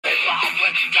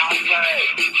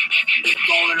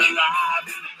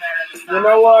You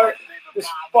know what? This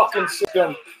fucking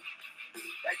system.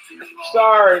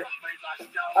 Sorry.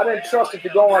 I didn't trust it to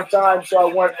go on time, so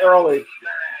I went early.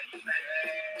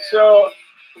 So,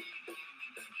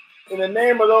 in the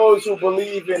name of those who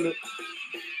believe in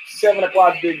 7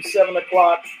 o'clock, big 7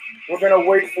 o'clock, we're going to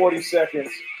wait 40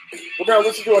 seconds. We're going to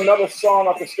listen to another song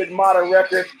off the Stigmata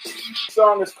record. The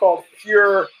song is called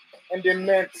Pure and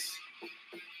Immense.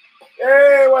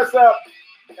 Hey, what's up?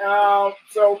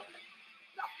 So,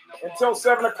 until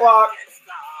 7 o'clock,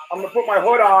 I'm going to put my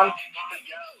hood on,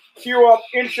 cue up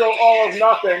Intro All of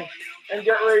Nothing, and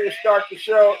get ready to start the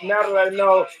show now that I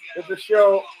know that the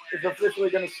show is officially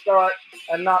going to start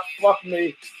and not fuck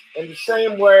me in the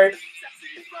same way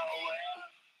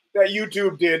that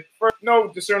YouTube did for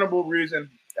no discernible reason.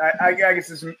 I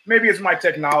guess maybe it's my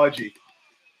technology,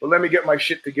 but let me get my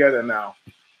shit together now.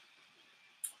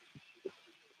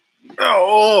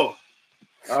 Oh,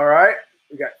 all right.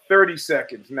 We got 30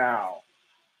 seconds now.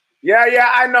 Yeah,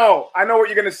 I know. I know what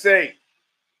you're going to say.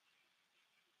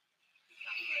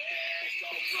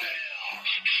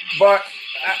 But,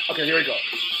 okay, here we go.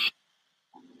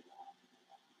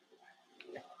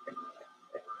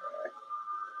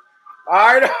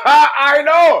 I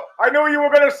know. I knew you were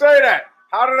going to say that.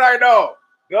 How did I know?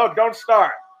 No, don't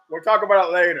start. We'll talk about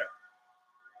it later.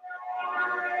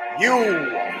 You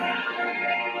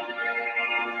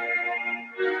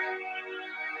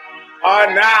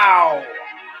are now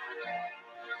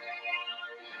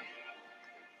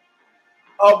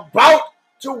about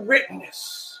to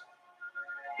witness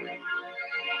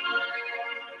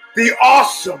the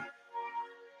awesome,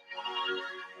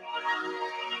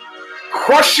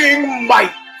 crushing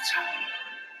might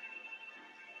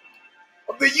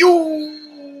of the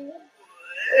Eugene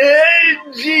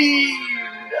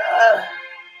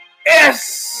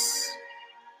S.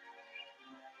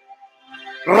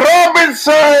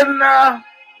 Robinson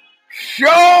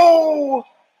Show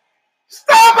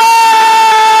Stomper!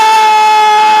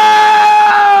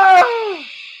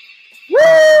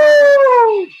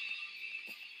 Woo!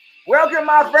 Welcome,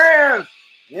 my friends.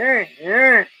 Yeah.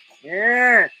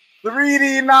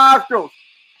 3D nostrils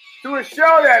to a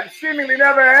show that seemingly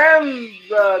never ends.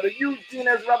 The Eugene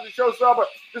S. Robinson Show Stomper.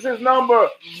 This is number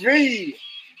V.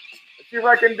 Let's see if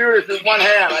I can do this with one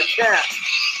hand. I can't.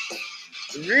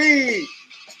 V.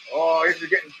 Oh, this is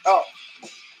getting tough.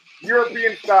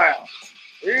 European style.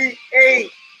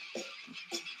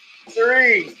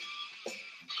 V.83.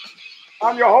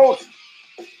 I'm your host,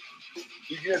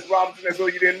 Eugene S. Robinson, as though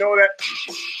you didn't know that.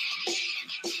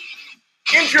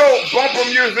 Intro bumper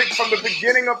music from the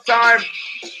beginning of time,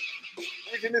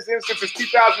 which in this instance is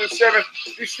 2007.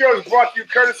 This show is brought to you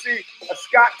courtesy of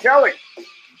Scott Kelly.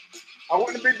 I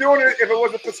wouldn't be doing it if it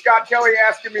wasn't for Scott Kelly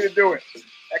asking me to do it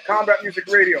at Combat Music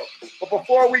Radio. But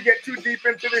before we get too deep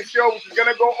into this show, which is going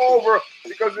to go over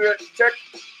because of the tech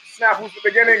snafus at the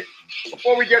beginning,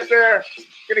 before we get there,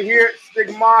 you're going to hear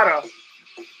Stigmata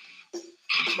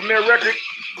from their record,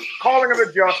 Calling of the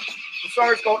Just. The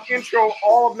song is called Intro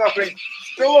All of Nothing,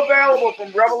 still available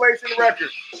from Revelation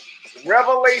Records.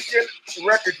 Revelation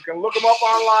Records. You can look them up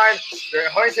online. They're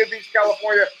in Huntington Beach,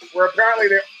 California, where apparently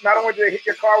they not only do they hit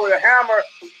your car with a hammer,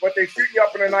 but they shoot you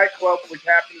up in a nightclub, which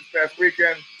happened this past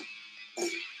weekend.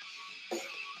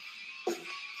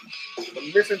 But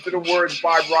listen to the words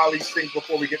Bob Riley sings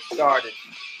before we get started.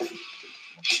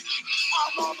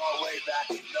 I'm on my way back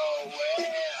to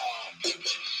nowhere.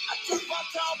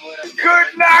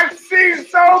 Could not see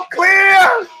so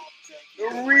clear.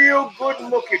 A real good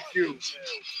look at you.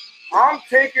 I'm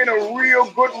taking a real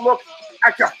good look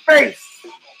at your face.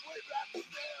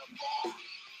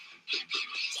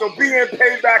 So being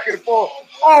paid back and forth,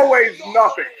 always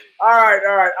nothing. All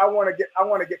right. I want to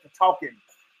get to talking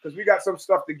because we got some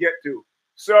stuff to get to.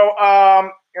 So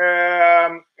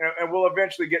and we'll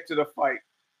eventually get to the fight.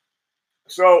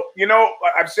 So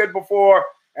I've said before,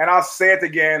 and I'll say it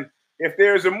again. If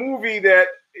there's a movie that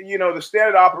the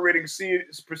standard operating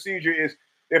procedure is,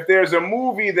 if there's a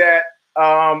movie that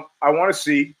I want to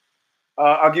see,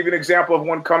 I'll give you an example of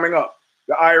one coming up,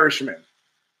 The Irishman.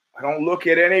 I don't look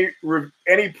at any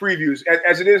previews.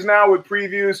 As it is now with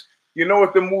previews, you know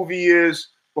what the movie is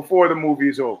before the movie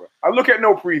is over. I look at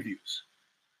no previews.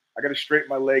 I got to straighten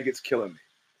my leg. It's killing me.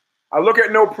 I look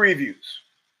at no previews.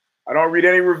 I don't read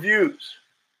any reviews.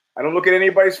 I don't look at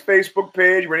anybody's Facebook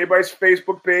page where anybody's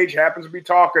Facebook page happens to be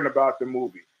talking about the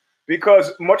movie.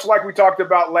 Because much like we talked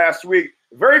about last week,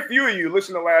 very few of you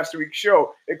listened to last week's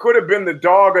show. It could have been the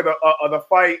dog of the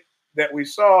fight that we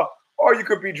saw, or you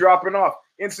could be dropping off.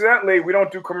 Incidentally, we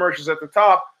don't do commercials at the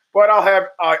top, but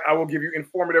I will give you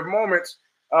informative moments.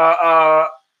 What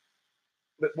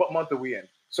month are we in?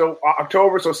 So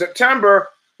October, so September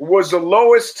was the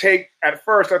lowest take at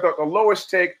first. I thought the lowest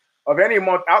take of any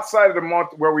month outside of the month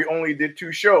where we only did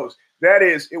 2 shows. That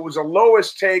is, it was the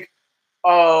lowest take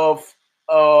of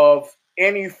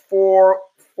any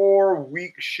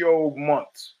four-week show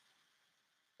months.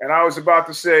 And I was about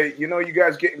to say, you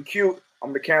guys getting cute. I'm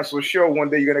going to cancel the show. One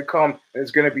day you're going to come and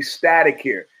it's going to be static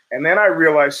here. And then I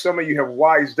realized some of you have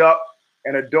wised up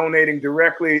and are donating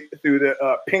directly through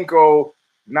the Pinko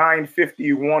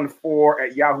 95014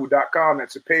 at yahoo.com.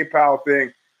 That's a PayPal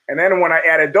thing. And then when I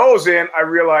added those in, I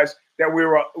realized that we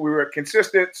were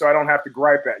consistent, so I don't have to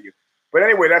gripe at you. But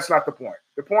anyway, that's not the point.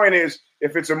 The point is,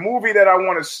 if it's a movie that I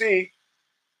want to see,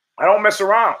 I don't mess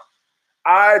around.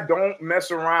 I don't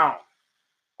mess around.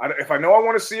 If I know I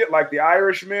want to see it, like The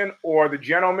Irishman or The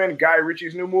Gentleman, Guy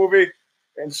Ritchie's new movie,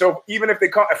 and so even if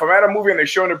I'm at a movie and they're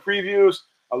showing the previews,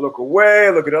 I look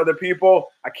away, look at other people.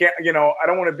 I can't, I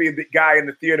don't want to be the guy in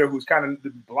the theater who's kind of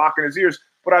blocking his ears,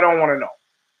 but I don't want to know.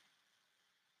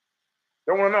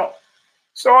 Don't want to know.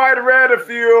 So I had read a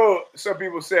few, some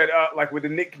people said, like with the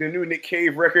new Nick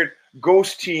Cave record,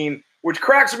 Ghost Teen, which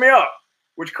cracks me up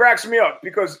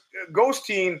because Ghost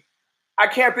Teen, I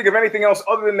can't think of anything else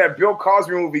other than that Bill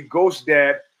Cosby movie, Ghost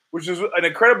Dad, which is an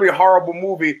incredibly horrible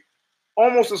movie,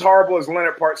 almost as horrible as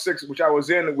Leonard Part 6, which I was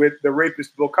in with the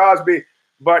rapist Bill Cosby,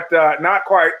 but not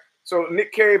quite. So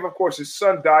Nick Cave, of course, his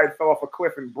son died, fell off a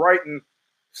cliff in Brighton.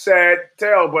 Sad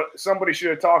tale, but somebody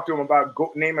should have talked to him about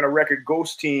naming a record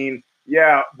Ghost Teen,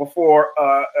 before,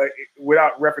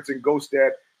 without referencing Ghost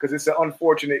Dad, because it's an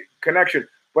unfortunate connection.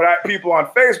 But people on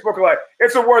Facebook are like,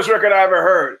 it's the worst record I ever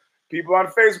heard. People on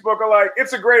Facebook are like,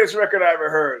 it's the greatest record I ever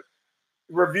heard.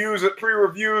 Reviews,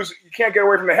 pre-reviews, you can't get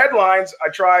away from the headlines. I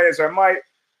try as I might.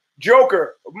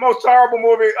 Joker, most horrible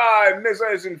movie.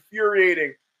 It's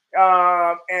infuriating.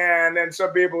 And then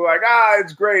some people are like,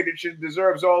 it's great. It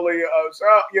deserves all the,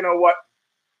 you know what?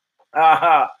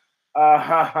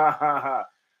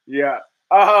 Yeah.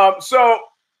 So,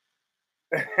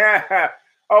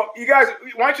 you guys,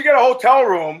 why don't you get a hotel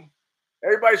room?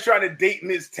 Everybody's trying to date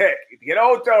Ms. Tech. If you get a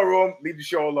hotel room, leave the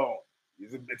show alone.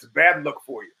 It's a bad look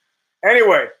for you.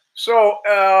 Anyway, so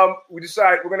we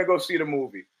decide we're going to go see the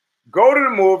movie. Go to the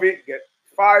movie, get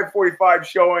 5:45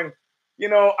 showing.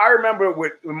 I remember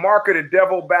with Mark of the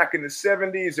Devil back in the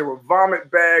 70s, there were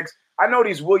vomit bags. I know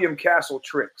these William Castle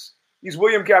tricks. These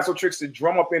William Castle tricks to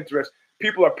drum up interest.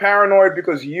 People are paranoid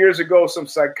because years ago, some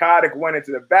psychotic went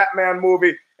into the Batman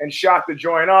movie and shot the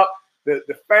joint up.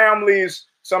 The families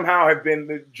somehow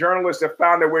the journalists have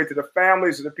found their way to the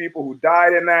families of the people who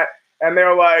died in that. And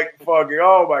they're like, fucking,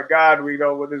 oh my God, we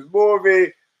know with this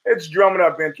movie, it's drumming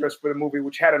up interest for the movie,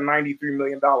 which had a $93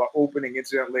 million opening,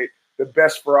 incidentally, the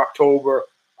best for October,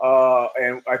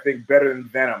 and I think better than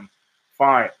Venom.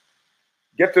 Fine.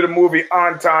 Get to the movie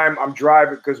on time. I'm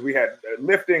driving because we had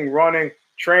lifting, running,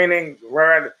 training.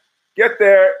 Get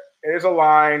there. There's a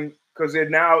line because they're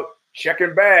now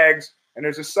checking bags. And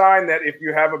there's a sign that if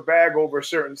you have a bag over a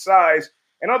certain size,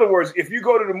 in other words, if you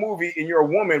go to the movie and you're a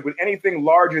woman with anything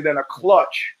larger than a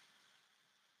clutch,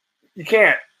 you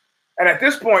can't. And at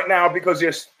this point now, because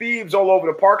there's thieves all over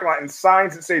the parking lot and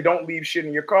signs that say don't leave shit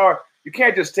in your car, you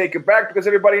can't just take it back because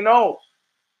everybody knows.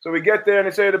 So we get there and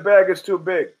they say the bag is too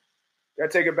big. You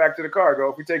got to take it back to the car.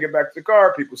 If we take it back to the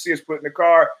car, people see us put it in the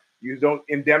car. You don't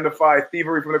indemnify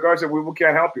thievery from the car. Say, we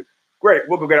can't help you. Great,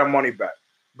 we'll go get our money back.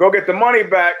 Go get the money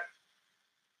back.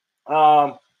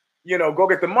 Go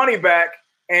get the money back.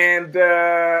 And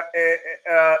the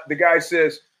guy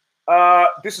says,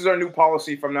 this is our new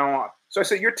policy from now on. So I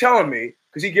said, you're telling me,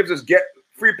 because he gives us get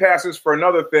free passes for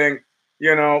another thing,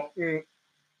 the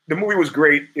movie was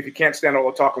great. If you can't stand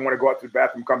all the talk and want to go out to the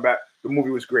bathroom, come back. The movie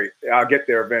was great. I'll get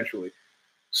there eventually.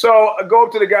 So I go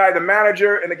up to the guy, the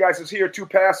manager, and the guy says, here, 2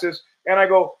 passes. And I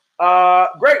go,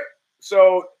 great.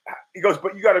 So he goes,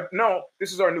 but you got to know,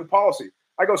 this is our new policy.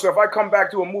 I go, so if I come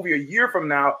back to a movie a year from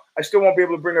now, I still won't be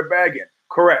able to bring a bag in.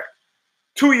 Correct.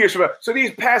 2 years from now. So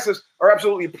these passes are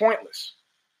absolutely pointless.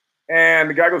 And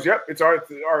the guy goes, yep, it's our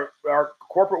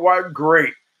corporate wide.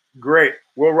 Great.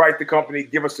 We'll write the company.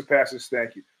 Give us the passes.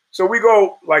 Thank you. So we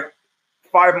go like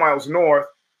 5 miles north,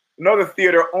 another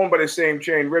theater owned by the same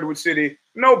chain, Redwood City.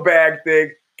 No bag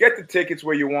thing. Get the tickets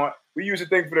where you want. We use the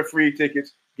thing for the free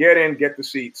tickets. Get in, get the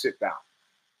seat, sit down.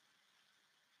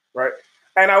 Right?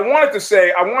 And I wanted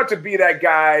to be that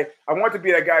guy. I want to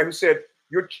be that guy who said,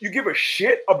 you give a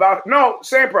shit about, no,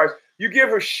 same price. You give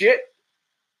her shit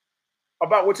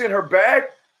about what's in her bag.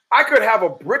 I could have a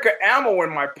brick of ammo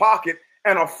in my pocket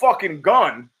and a fucking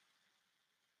gun.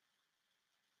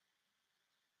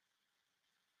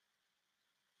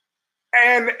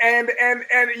 And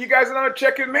you guys are not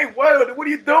checking me. What are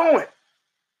you doing?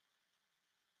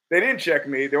 They didn't check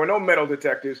me. There were no metal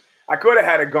detectors. I could have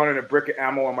had a gun and a brick of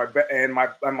ammo in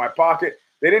my pocket.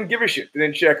 They didn't give a shit. They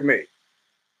didn't check me.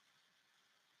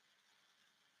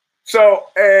 So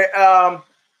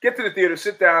get to the theater,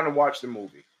 sit down, and watch the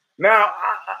movie. Now,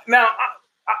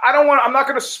 I don't want. I'm not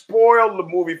going to spoil the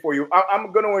movie for you.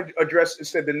 I'm going to address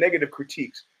instead the negative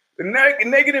critiques. The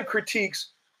negative critiques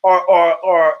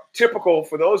are typical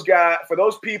for those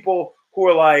people who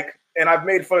are like, and I've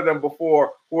made fun of them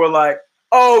before, who are like,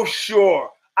 oh sure,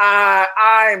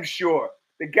 I'm sure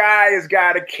the guy has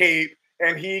got a cape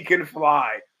and he can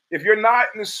fly. If you're not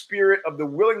in the spirit of the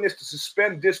willingness to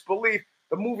suspend disbelief,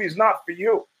 the movie is not for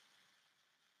you.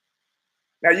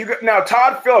 Now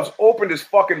Todd Phillips opened his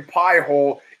fucking pie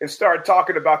hole and started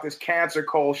talking about this cancer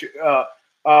culture.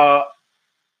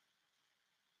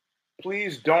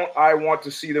 Please don't. I want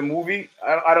to see the movie.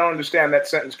 I don't understand that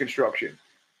sentence construction.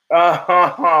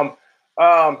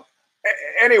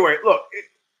 Anyway, look.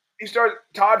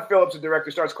 Todd Phillips, the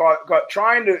director, starts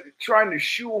trying to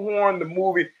shoehorn the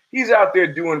movie. He's out there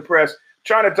doing press,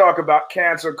 trying to talk about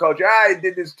cancel culture. I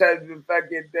did this. Shut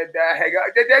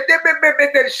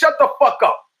the fuck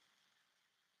up.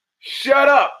 Shut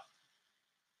up.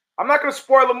 I'm not going to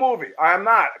spoil the movie. I am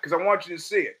not, because I want you to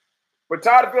see it. But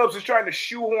Todd Phillips is trying to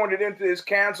shoehorn it into his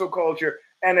cancel culture,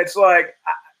 and it's like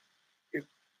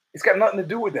it's got nothing to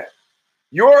do with that.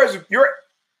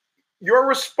 Your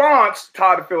response,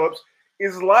 Todd Phillips,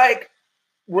 is like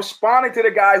responding to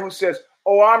the guy who says,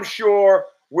 oh, I'm sure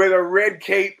with a red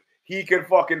cape, he can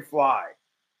fucking fly.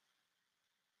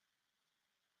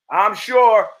 I'm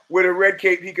sure with a red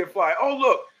cape, he can fly. Oh,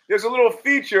 look, there's a little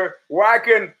feature where I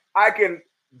can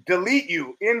delete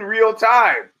you in real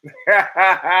time.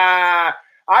 I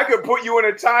could put you in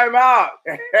a timeout.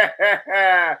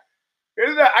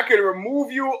 Isn't that? I could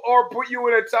remove you or put you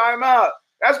in a timeout.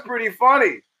 That's pretty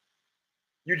funny.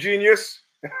 You genius.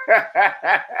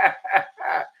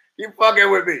 You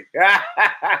fucking with me.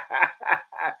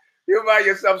 You find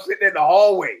yourself sitting in the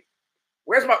hallway.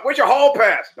 Where's your hall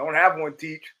pass? Don't have one,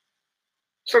 teach.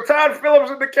 So Todd Phillips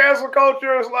in the cancel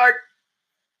culture is like,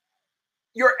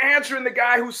 you're answering the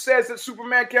guy who says that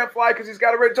Superman can't fly because he's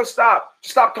got a red. Just stop.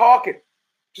 Just stop talking.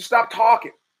 Just stop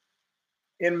talking.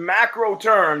 In macro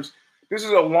terms, this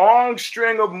is a long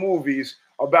string of movies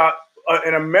about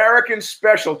an American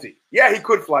specialty. Yeah, he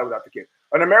could fly without the cape.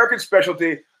 An American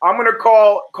specialty. I'm going to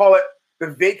call it The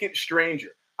Vacant Stranger.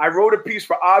 I wrote a piece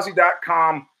for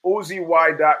Ozzy.com,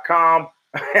 OZY.com,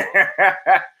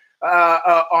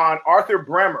 on Arthur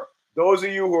Bremer. Those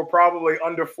of you who are probably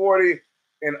under 40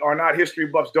 and are not history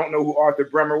buffs don't know who Arthur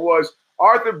Bremer was.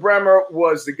 Arthur Bremer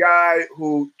was the guy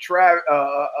who Travis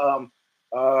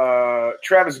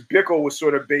Bickle was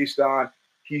sort of based on.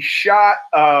 He shot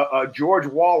George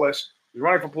Wallace, he was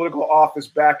running for political office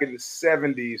back in the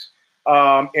 70s,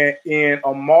 in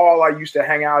a mall I used to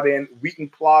hang out in, Wheaton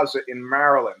Plaza in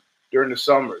Maryland during the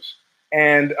summers.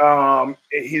 And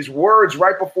his words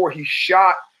right before he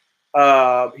shot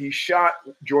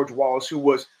George Wallace, who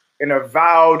was an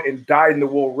avowed and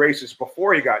dyed-in-the-wool racist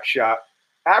before he got shot.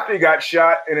 After he got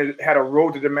shot and it had a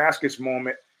road to Damascus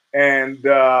moment and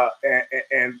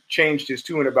changed his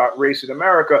tune about race in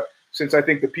America, since I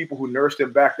think the people who nursed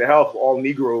him back to health were all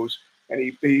Negroes, and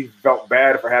he felt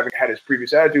bad for having had his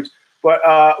previous attitudes. But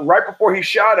right before he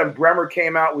shot him, Bremer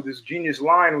came out with this genius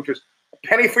line, which was "a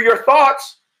penny for your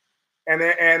thoughts," and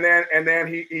then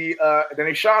he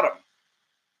shot him.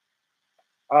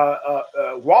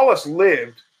 Wallace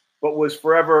lived, but was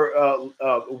forever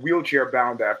wheelchair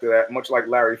bound after that, much like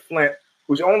Larry Flint,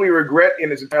 whose only regret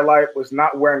in his entire life was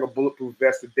not wearing a bulletproof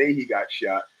vest the day he got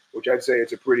shot, which I'd say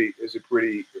is a pretty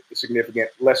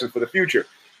significant lesson for the future.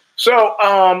 So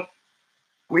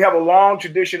we have a long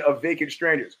tradition of vacant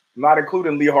strangers, not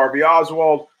including Lee Harvey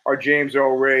Oswald or James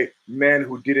Earl Ray, men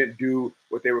who didn't do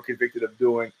what they were convicted of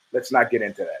doing. Let's not get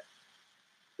into that.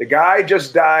 The guy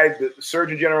just died, the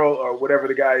Surgeon General or whatever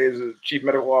the guy is, the chief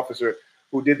medical officer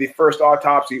who did the first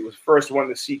autopsy, was the first one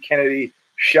to see Kennedy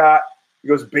shot. He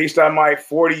goes, based on my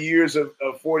 40 years of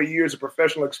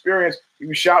professional experience, he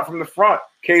was shot from the front.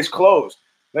 Case closed.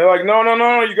 They're like,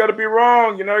 no, you got to be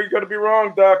wrong. You got to be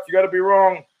wrong, Doc. You got to be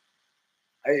wrong.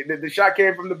 The shot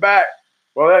came from the back.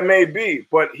 Well, that may be,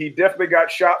 but he definitely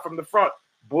got shot from the front.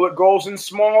 Bullet goes in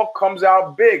small, comes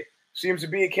out big. Seems to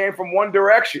be it came from one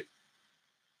direction.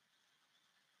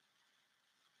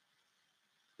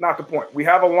 Not the point. We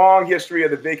have a long history of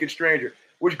the vacant stranger,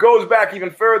 which goes back even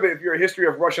further, if you're a history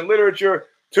of Russian literature,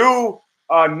 to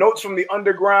Notes from the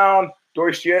Underground,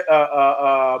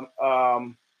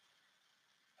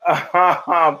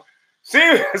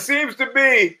 seems to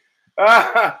be,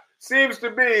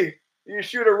 You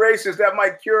shoot a racist, that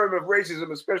might cure him of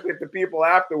racism, especially if the people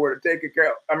afterward are taking care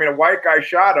of. I mean, a white guy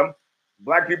shot him.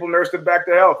 Black people nursed him back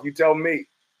to health. You tell me.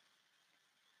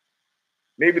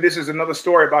 Maybe this is another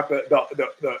story about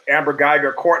the Amber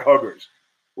Geiger court huggers,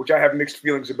 which I have mixed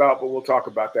feelings about, but we'll talk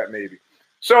about that maybe.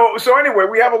 So anyway,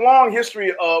 we have a long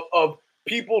history of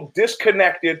people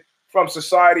disconnected from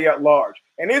society at large.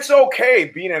 And it's okay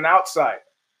being an outsider.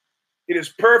 It is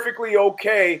perfectly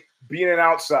okay being an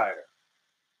outsider.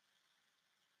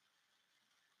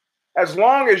 As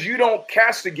long as you don't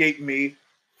castigate me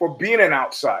for being an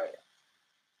outsider.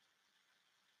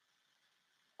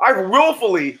 I've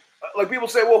willfully, like people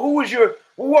say, well,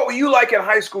 what were you like in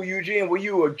high school, Eugene? Were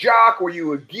you a jock? Were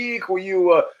you a geek? Were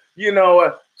you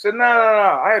said, no.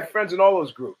 I had friends in all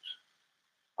those groups.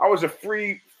 I was a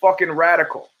free fucking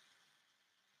radical.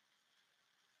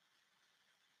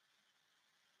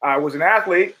 I was an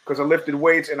athlete because I lifted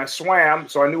weights and I swam,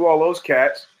 so I knew all those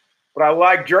cats. But I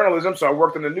liked journalism, so I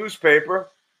worked in the newspaper.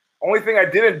 Only thing I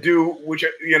didn't do, which,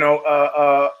 the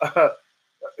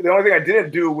only thing I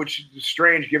didn't do, which is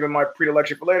strange given my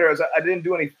predilection for later, is I didn't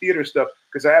do any theater stuff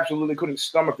because I absolutely couldn't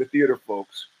stomach the theater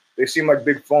folks. They seem like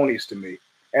big phonies to me.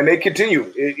 And they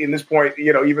continue in this point,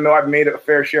 even though I've made a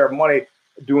fair share of money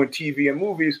doing TV and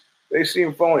movies, they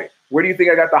seem phony. Where do you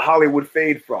think I got the Hollywood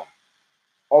fade from?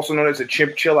 Also known as a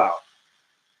chimp chill out.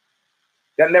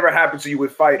 That never happens to you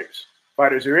with fighters.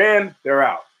 Fighters are in, they're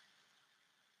out.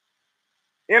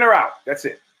 In or out, that's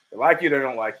it. They like you, they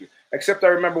don't like you. Except I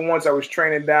remember once I was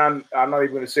training down, I'm not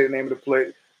even going to say the name of the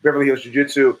place, Beverly Hills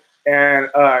Jiu-Jitsu, and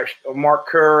Mark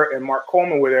Kerr and Mark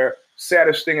Coleman were there.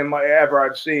 Saddest thing ever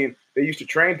I've seen. They used to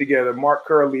train together. Mark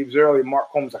Kerr leaves early.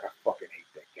 Mark Coleman's like, I fucking hate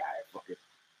that guy.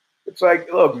 It's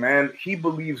like, look, man, he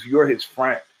believes you're his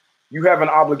friend. You have an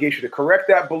obligation to correct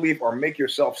that belief or make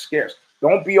yourself scarce.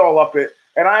 Don't be all up it.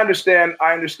 And I understand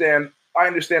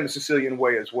the Sicilian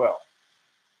way as well.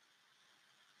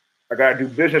 I got to do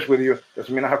business with you.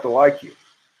 Doesn't mean I have to like you.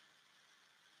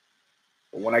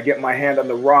 But when I get my hand on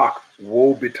the rock,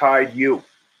 woe betide you.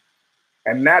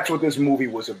 And that's what this movie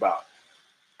was about.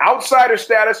 Outsider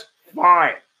status,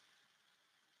 fine.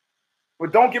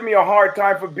 But don't give me a hard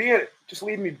time for being it. Just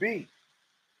leave me be.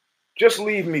 Just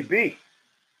leave me be.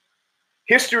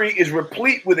 History is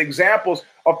replete with examples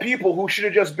of people who should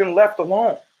have just been left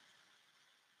alone.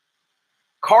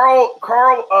 Theodore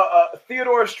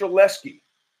Streletsky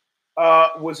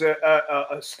was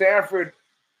a Stanford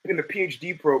in the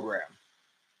PhD program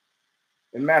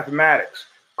in mathematics.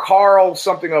 Carl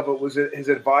something of it was his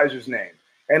advisor's name.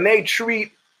 And they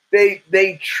treat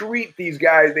these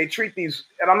guys,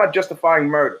 and I'm not justifying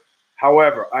murder.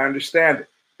 However, I understand it.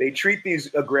 They treat these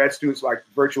grad students like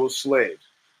virtual slaves.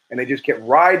 And they just kept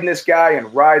riding this guy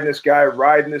and riding this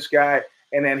guy.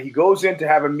 And then he goes in to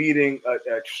have a meeting,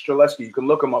 Streletsky, you can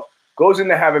look him up, goes in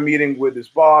to have a meeting with his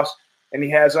boss, and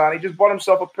he just bought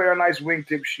himself a pair of nice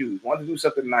wingtip shoes, wanted to do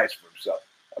something nice for himself,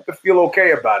 wanted to feel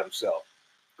okay about himself.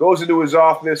 Goes into his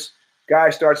office, guy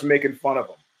starts making fun of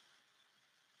him.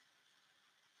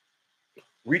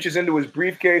 Reaches into his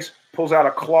briefcase, pulls out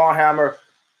a claw hammer,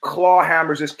 claw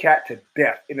hammers this cat to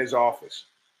death in his office.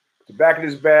 Puts it back in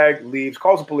his bag, leaves,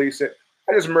 calls the police, said,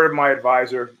 I just murdered my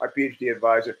advisor, my PhD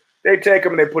advisor. They take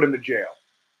him and they put him to jail.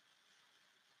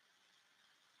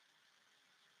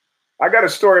 I got a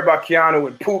story about Keanu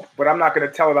and poop, but I'm not going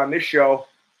to tell it on this show.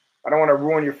 I don't want to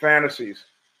ruin your fantasies.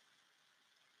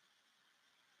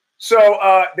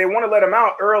 So they want to let him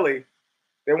out early.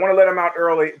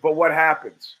 But what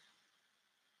happens?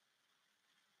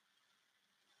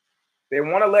 They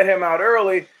want to let him out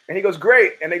early, and he goes,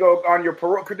 great. And they go, on your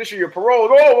parole, condition your parole.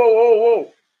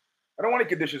 Whoa. I don't want any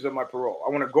conditions of my parole. I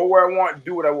want to go where I want and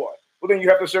do what I want. Well, then you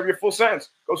have to serve your full sentence.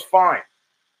 Goes, fine.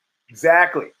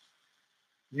 Exactly.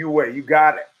 You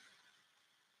got it.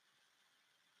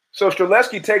 So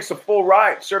Streletsky takes the full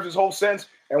ride, serves his whole sentence,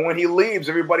 and when he leaves,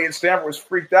 everybody at Stanford was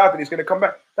freaked out that he's going to come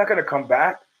back. Not going to come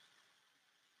back.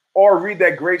 Or read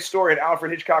that great story in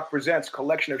Alfred Hitchcock Presents,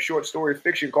 collection of short story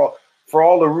fiction called For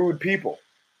All the Rude People.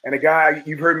 And a guy,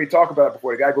 you've heard me talk about it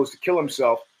before, the guy goes to kill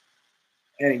himself,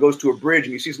 and he goes to a bridge,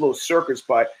 and he sees a little circus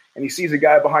spot, and he sees a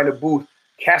guy behind a booth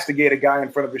castigate a guy in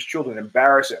front of his children,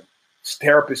 embarrass him,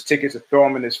 tear up his tickets and throw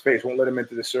him in his face, won't let him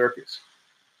into the circus.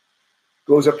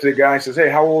 Goes up to the guy and says, hey,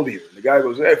 how old are you? And the guy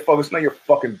goes, hey, fuck, it's not your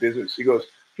fucking business. He goes,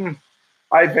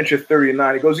 I venture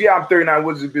 39. He goes, yeah, I'm 39.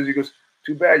 What's his business? He goes,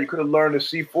 too bad. You could have learned a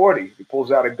C40. He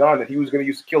pulls out a gun that he was going to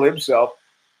use to kill himself.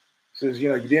 He says,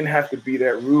 you didn't have to be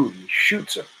that rude. He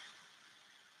shoots him.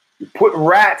 You put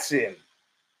rats in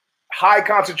high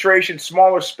concentration,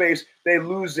 smaller space, they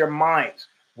lose their minds.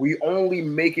 We only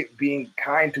make it being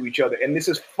kind to each other. And this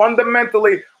is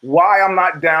fundamentally why I'm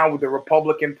not down with the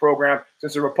Republican program.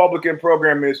 Since the Republican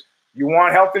program is, you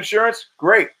want health insurance?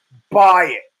 Great. Buy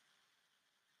it.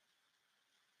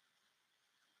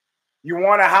 You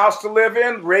want a house to live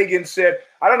in? Reagan said,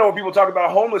 I don't know when people talk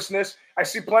about homelessness. I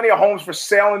see plenty of homes for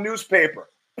sale in newspaper.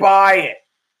 Buy it.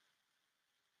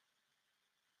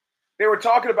 They were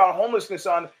talking about homelessness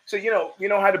so you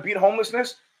know how to beat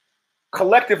homelessness?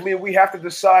 Collectively, we have to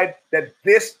decide that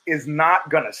this is not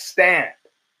going to stand.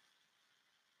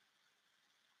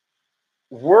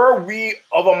 Were we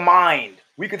of a mind,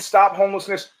 we could stop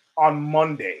homelessness on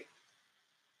Monday.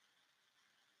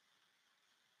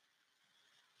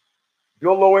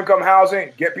 Build low-income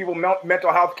housing, get people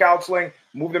mental health counseling,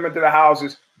 move them into the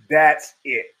houses. That's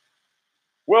it.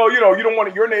 Well, you don't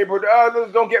want your neighborhood.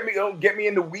 Don't get me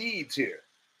in the weeds here.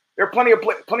 There are plenty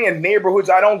of neighborhoods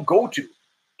I don't go to.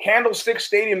 Candlestick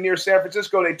Stadium near San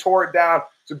Francisco, they tore it down.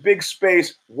 It's a big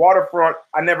space, waterfront.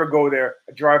 I never go there.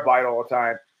 I drive by it all the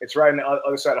time. It's right on the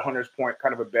other side of Hunters Point,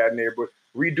 kind of a bad neighborhood.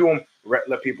 Redo them,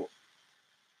 let people.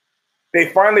 They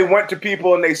finally went to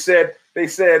people and they said,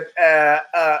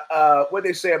 what did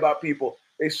they say about people?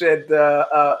 They said,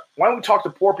 why don't we talk to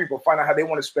poor people, find out how they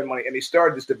want to spend money? And they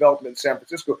started this development in San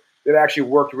Francisco that actually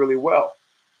worked really well.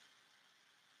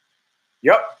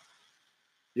 Yep.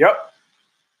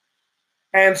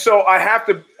 And so I have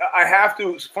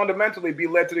to fundamentally be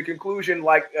led to the conclusion,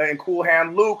 like in Cool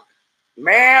Hand Luke,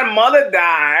 man, mother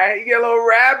died. He get a little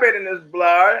rabbit in his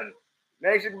blood.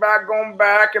 Then he's about going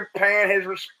back and paying his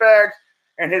respects,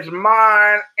 and his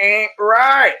mind ain't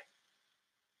right.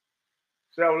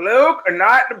 So Luke, a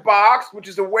knot in the box, which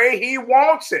is the way he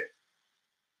wants it.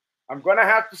 I'm going to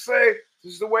have to say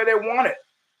this is the way they want it.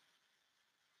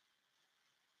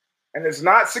 And it's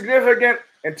not significant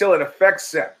until it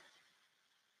affects them.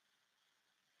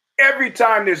 Every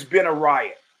time there's been a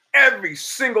riot, every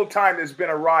single time there's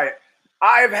been a riot,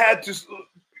 I've had to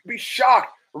be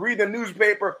shocked, read the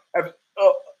newspaper, an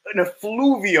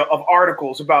effluvia of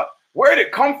articles about where did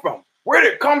it come from? Where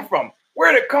did it come from?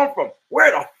 Where did it come from? Where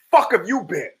the fuck have you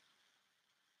been?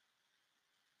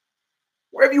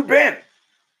 Where have you been?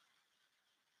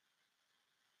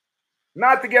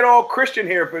 Not to get all Christian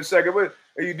here for a second, but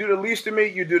you do the least to me,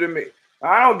 you do to me.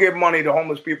 I don't give money to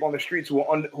homeless people on the streets who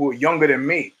are younger than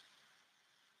me.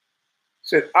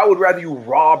 Said, I would rather you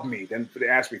rob me than to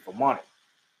ask me for money.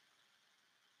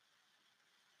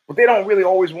 But they don't really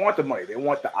always want the money. They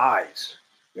want the eyes.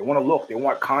 They want to look. They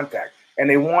want contact. And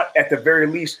they want, at the very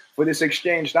least, for this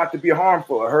exchange not to be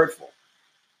harmful or hurtful.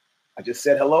 I just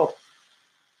said hello.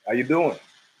 How you doing?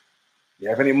 You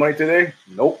have any money today?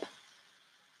 Nope.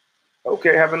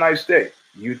 Okay, have a nice day.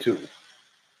 You too.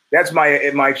 That's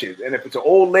my shit. And if it's an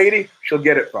old lady, she'll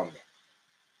get it from me.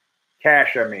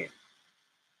 Cash, I mean.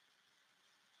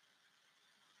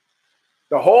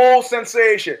 The whole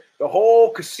sensation, the whole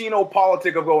casino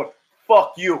politic of going,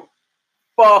 fuck you,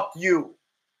 fuck you,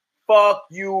 fuck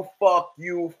you, fuck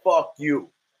you, fuck you.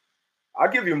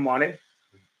 I'll give you money.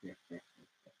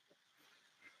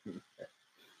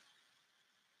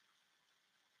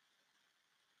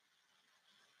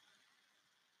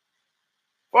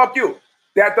 Fuck you.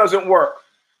 That doesn't work.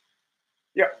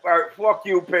 Yeah, all right, fuck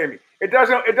you, pay me. It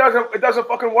doesn't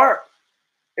fucking work.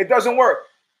 It doesn't work.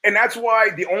 And that's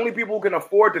why the only people who can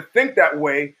afford to think that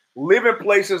way live in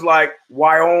places like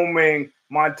Wyoming,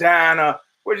 Montana,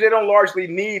 which they don't largely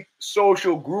need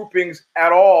social groupings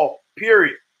at all,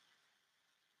 period.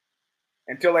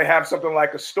 Until they have something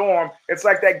like a storm. It's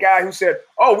like that guy who said,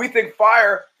 oh, we think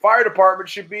fire department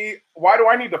should be, why do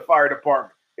I need the fire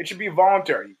department? It should be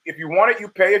voluntary. If you want it, you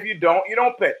pay. If you don't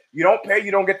pay. You don't pay, you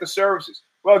don't get the services.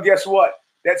 Well, guess what?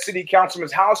 That city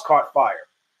councilman's house caught fire.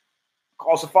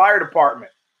 Calls the fire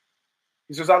department.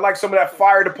 He says, I'd like some of that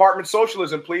fire department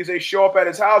socialism, please. They show up at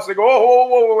his house. They go,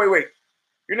 oh, wait.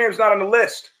 Your name's not on the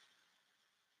list.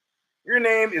 Your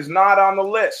name is not on the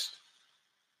list.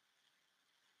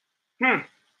 Your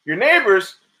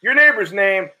neighbor's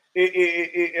name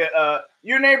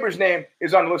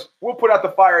is on the list. We'll put out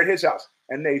the fire at his house.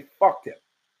 And they fucked him.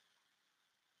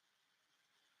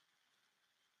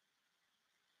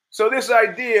 So this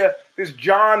idea, this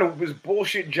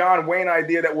bullshit John Wayne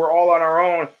idea that we're all on our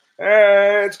own,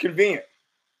 it's convenient.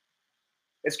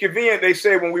 It's convenient, they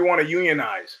say, when we want to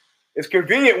unionize. It's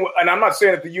convenient, and I'm not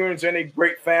saying that the union's any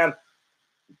great fan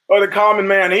of the common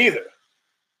man either.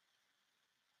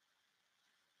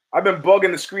 I've been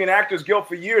bugging the Screen Actors Guild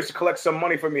for years to collect some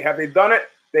money from me. Have they done it?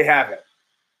 They haven't.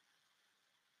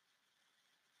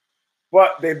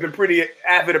 But they've been pretty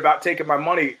avid about taking my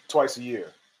money twice a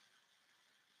year.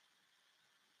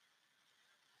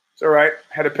 It's all right.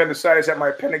 Had appendicitis, had my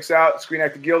appendix out. Screen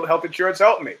Active Guild Health Insurance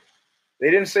helped me. They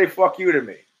didn't say fuck you to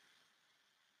me.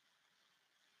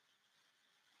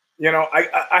 You know,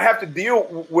 I have to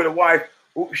deal with a wife.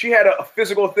 She had a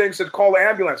physical thing, said call the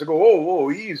ambulance. I go, whoa,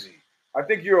 easy. I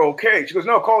think you're okay. She goes,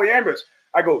 no, call the ambulance.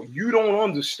 I go, you don't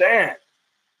understand.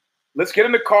 Let's get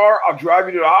in the car. I'll drive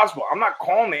you to the hospital. I'm not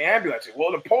calling the ambulance.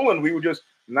 Well, in Poland, we were just,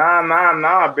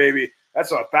 nah, baby.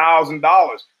 That's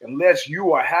 $1,000. Unless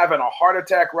you are having a heart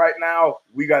attack right now,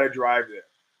 we got to drive there.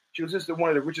 She was just one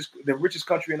of the richest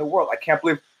country in the world. I can't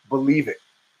believe it.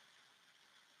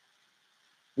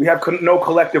 We have no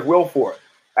collective will for it.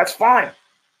 That's fine.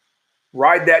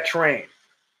 Ride that train.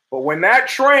 But when that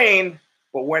train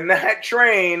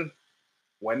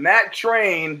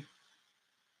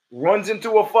runs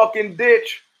into a fucking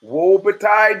ditch, woe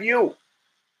betide you.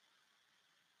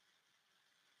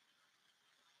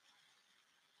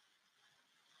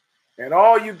 And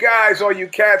all you guys, all you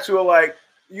cats who are like,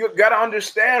 you got to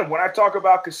understand when I talk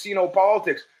about casino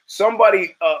politics,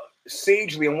 somebody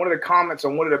sagely in one of the comments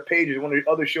on one of the pages, one of the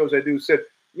other shows I do said,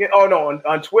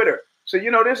 on Twitter. So,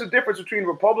 there's a difference between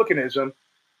Republicanism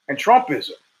and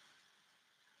Trumpism.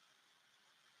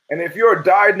 And if you're a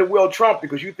dyed-in-the-will Trump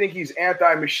because you think he's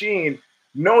anti-machine,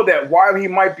 know that while he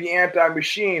might be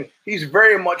anti-machine, he's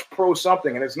very much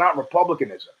pro-something, and it's not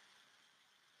Republicanism.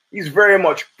 He's very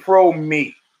much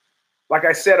pro-me. Like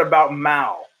I said about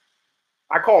Mao.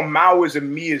 I call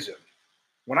Maoism meism.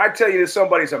 When I tell you that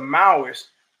somebody's a Maoist,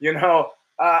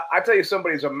 I tell you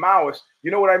somebody's a Maoist,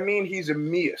 you know what I mean? He's a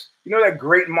meist. You know that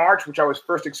Great March, which I was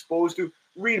first exposed to?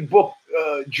 Read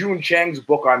June Chang's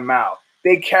book on Mao.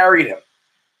 They carried him.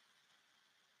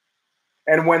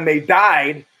 And when they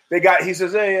died, he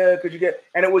says, hey, could you get,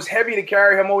 and it was heavy to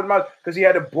carry him over the mountain because he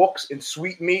had the books and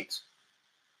sweetmeats.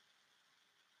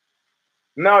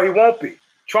 No, he won't be.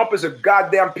 Trump is a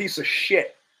goddamn piece of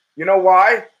shit. You know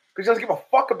why? Because he doesn't give a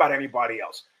fuck about anybody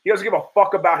else. He doesn't give a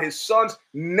fuck about his sons.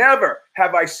 Never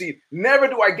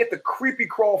do I get the creepy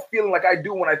crawl feeling like I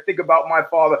do when I think about my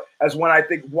father as when I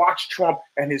watch Trump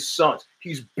and his sons.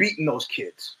 He's beating those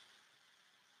kids.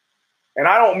 And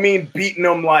I don't mean beating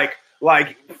them like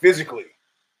physically.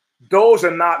 Those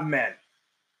are not men.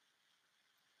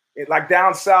 Like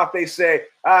down south, they say,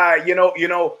 when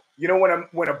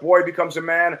a boy becomes a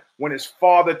man, when his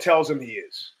father tells him he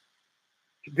is.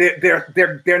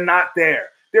 They're not there.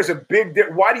 There's a big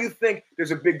why do you think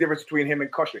there's a big difference between him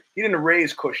and Kushner? He didn't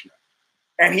raise Kushner,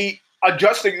 and he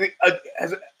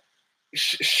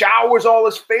showers all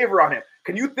his favor on him.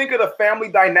 Can you think of the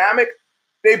family dynamic?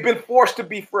 They've been forced to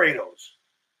be Fredos.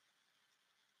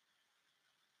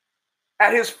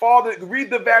 At his father,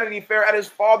 read the Vanity Fair. At his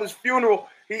father's funeral,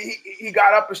 he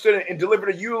got up and stood and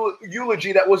delivered a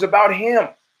eulogy that was about him.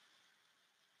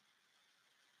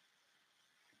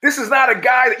 This is not a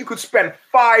guy that you could spend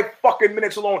 5 fucking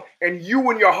minutes alone and you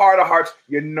in your heart of hearts,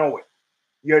 you know it.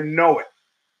 You know it.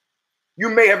 You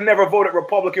may have never voted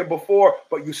Republican before,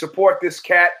 but you support this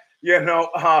cat. He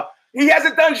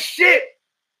hasn't done shit.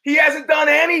 He hasn't done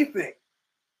anything.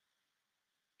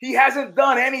 He hasn't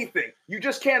done anything. You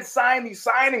just can't sign these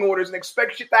signing orders and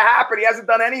expect shit to happen. He hasn't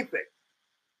done anything.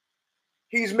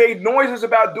 He's made noises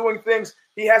about doing things.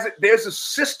 There's a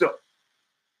system.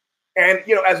 And,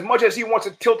 as much as he wants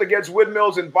to tilt against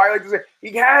windmills and violate this,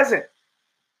 he hasn't.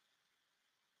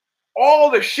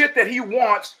 All the shit that he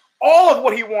wants, all of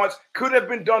what he wants could have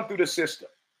been done through the system.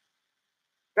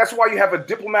 That's why you have a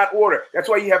diplomat order. That's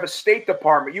why you have a State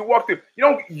Department. You walk through,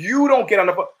 you don't get on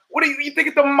the phone. What do you think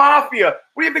of the mafia?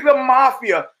 What do you think of the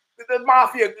mafia? The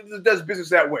mafia does business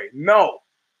that way. No.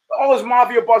 All those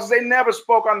mafia bosses, they never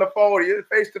spoke on the phone,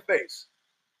 face to face.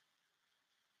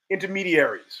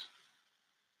 Intermediaries.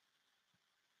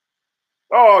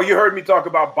 Oh, you heard me talk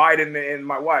about Biden and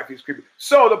my wife. He's creepy.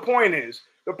 So the point is,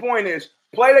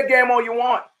 play the game all you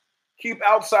want. Keep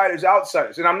outsiders.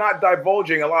 And I'm not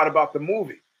divulging a lot about the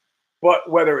movie. But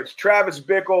whether it's Travis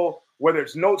Bickle, whether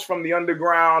it's Notes from the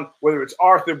Underground, whether it's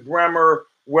Arthur Bremer,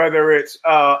 whether it's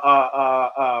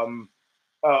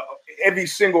every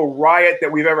single riot that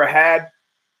we've ever had,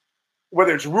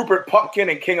 whether it's Rupert Pupkin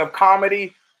and King of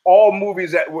Comedy, all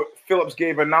movies that Phillips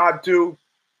gave a nod to,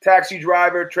 Taxi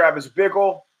Driver, Travis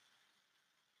Bickle.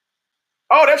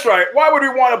 Oh, that's right. Why would we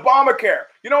want Obamacare?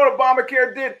 You know what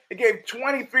Obamacare did? It gave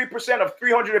 23% of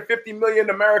 350 million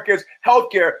Americans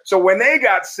health care. So when they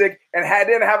got sick and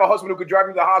didn't have a husband who could drive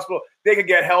them to the hospital, they could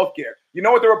get health care. You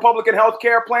know what the Republican health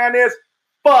care plan is?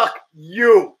 Fuck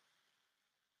you.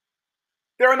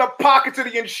 They're in the pockets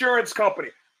of the insurance company.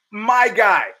 My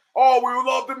guy. Oh, we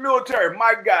love the military.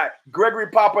 My guy, Gregory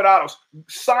Papadopoulos,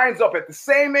 signs up at the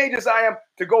same age as I am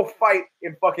to go fight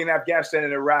in fucking Afghanistan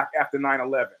and Iraq after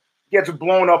 9/11. Gets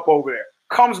blown up over there.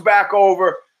 Comes back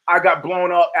over. I got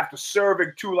blown up after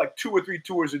serving 2 or 3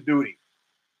 tours of duty.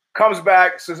 Comes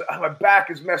back, says, my back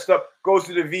is messed up. Goes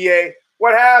to the VA.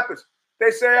 What happens?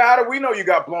 They say, how do we know you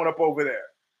got blown up over there?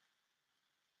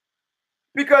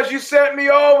 Because you sent me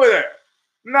over there.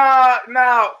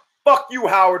 Nah, fuck you,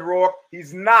 Howard Rourke.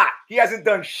 He's not. He hasn't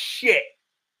done shit.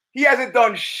 He hasn't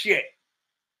done shit.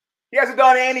 He hasn't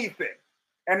done anything.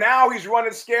 And now he's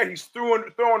running scared. He's throwing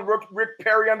Rick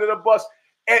Perry under the bus.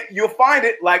 And you'll find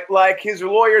it like his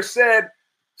lawyer said,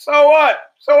 so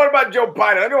what? So what about Joe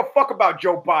Biden? I don't give a fuck about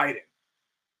Joe Biden.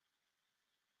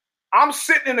 I'm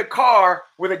sitting in the car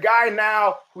with a guy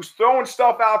now who's throwing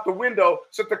stuff out the window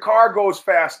so that the car goes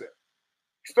faster.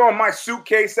 He's throwing my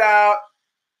suitcase out.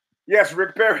 Yes,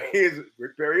 Rick Perry is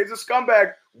a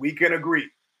scumbag. We can agree.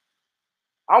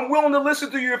 I'm willing to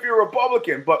listen to you if you're a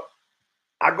Republican, but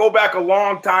I go back a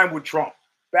long time with Trump,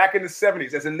 back in the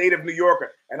 70s as a native New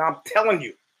Yorker, and I'm telling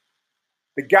you,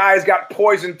 the guy's got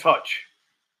poison touch.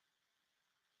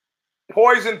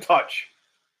 Poison touch.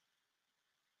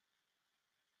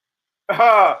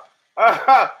 That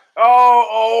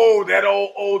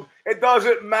old. It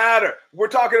doesn't matter. We're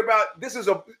talking about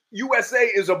USA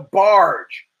is a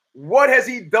barge. What has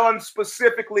he done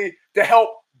specifically to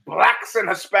help blacks and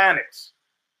Hispanics?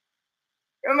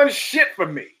 And then shit for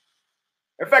me.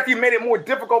 In fact, he made it more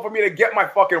difficult for me to get my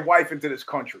fucking wife into this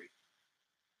country.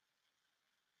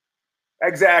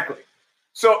 Exactly.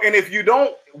 So, and if you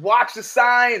don't watch the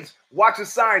signs.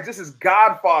 This is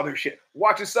Godfather shit.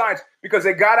 Watch the signs because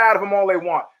they got out of him all they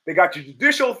want. They got the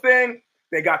judicial thing.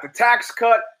 They got the tax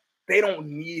cut. They don't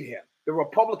need him. The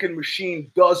Republican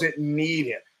machine doesn't need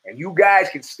him. And you guys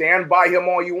can stand by him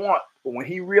all you want. But when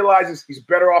he realizes he's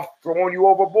better off throwing you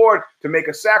overboard to make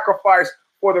a sacrifice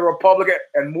for the Republican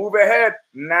and move ahead,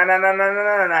 nah.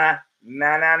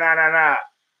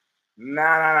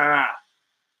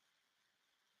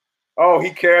 Oh,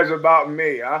 he cares about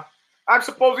me, huh? I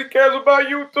suppose he cares about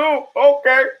you too.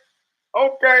 Okay.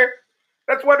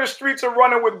 That's why the streets are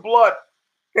running with blood.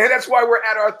 And that's why we're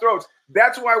at our throats.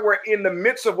 That's why we're in the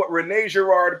midst of what Rene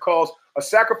Girard calls a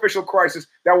sacrificial crisis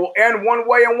that will end one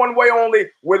way and one way only,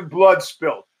 with blood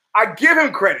spilled. I give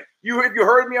him credit. If you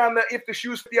heard me on the If the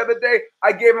Shoes the other day,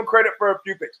 I gave him credit for a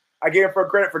few things. I gave him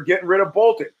credit for getting rid of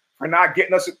Bolton, for not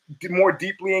getting us more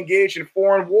deeply engaged in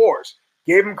foreign wars.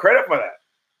 Gave him credit for that.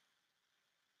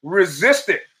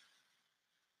 Resisting.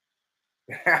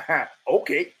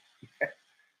 Okay.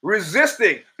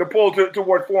 Resisting the pull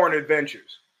toward foreign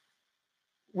adventures.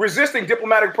 Resisting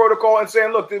diplomatic protocol and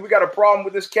saying, look, we got a problem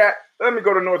with this cat. Let me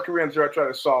go to North Korea and try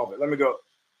to solve it. Let me go.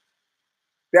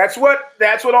 That's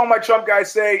what all my Trump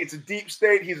guys say. It's a deep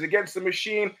state. He's against the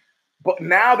machine. But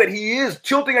now that he is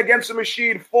tilting against the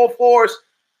machine full force,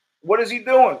 what is he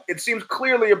doing? It seems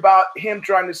clearly about him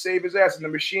trying to save his ass, and the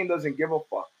machine doesn't give a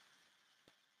fuck.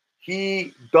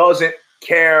 He doesn't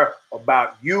care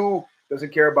about you,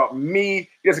 doesn't care about me,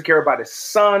 he doesn't care about his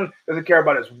son, doesn't care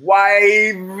about his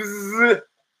wives.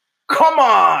 Come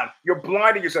on, you're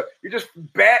blinding yourself. You're just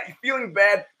feeling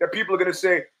bad that people are going to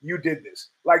say you did this,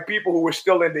 like people who were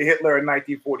still into Hitler in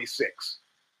 1946.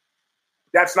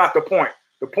 That's not the point.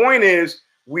 The point is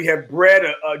we have bred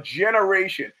a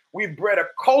generation. We've bred a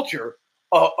culture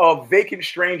of vacant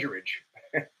strangerage,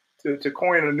 to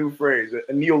coin a new phrase,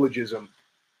 a neologism.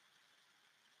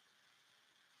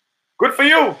 Good for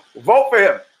you. Vote for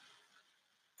him.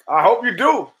 I hope you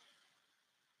do.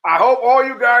 I hope all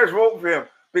you guys vote for him.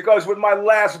 Because with my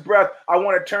last breath, I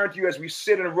want to turn to you as we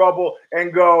sit in rubble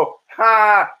and go,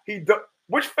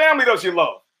 which family does he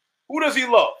love? Who does he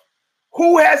love?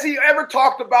 Who has he ever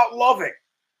talked about loving?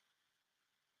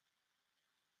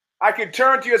 I can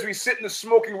turn to you as we sit in the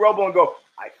smoking rubble and go,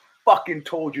 I fucking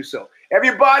told you so.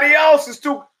 Everybody else is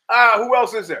too, who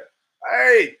else is there?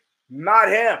 Hey, not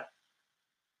him.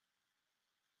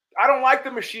 I don't like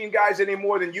the machine guys any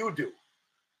more than you do.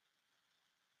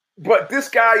 But this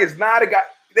guy is not a guy.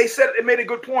 They made a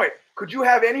good point. Could you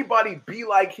have anybody be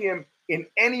like him in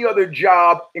any other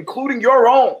job, including your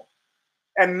own,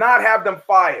 and not have them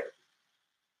fired?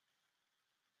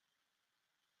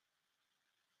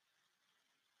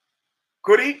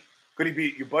 Could he? Could he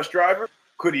be your bus driver?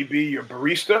 Could he be your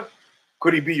barista?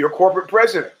 Could he be your corporate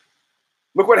president?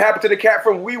 Look what happened to the cat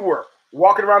from WeWork,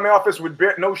 walking around the office with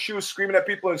no shoes, screaming at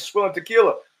people and swilling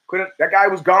tequila. That guy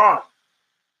was gone.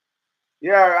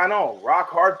 Yeah, I know. Rock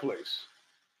hard place.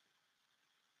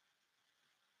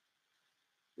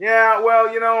 Yeah, well,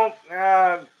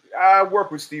 I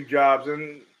work with Steve Jobs,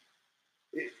 and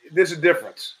there's a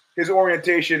difference. His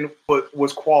orientation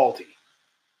was quality.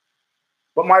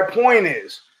 But my point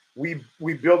is, we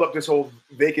build up this whole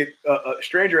vacant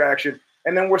stranger action,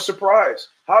 and then we're surprised.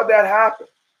 How'd that happen?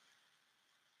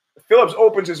 Phillips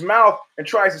opens his mouth and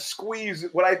tries to squeeze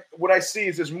what I see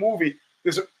is this movie,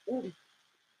 this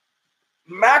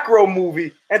macro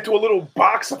movie, into a little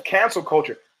box of cancel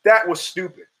culture. That was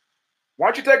stupid. Why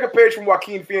don't you take a page from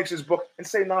Joaquin Phoenix's book and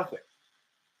say nothing?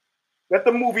 Let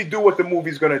the movie do what the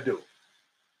movie's going to do.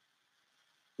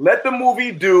 Let the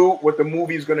movie do what the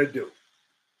movie's going to do,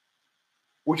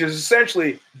 which is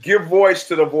essentially give voice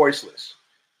to the voiceless.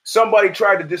 Somebody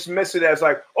tried to dismiss it as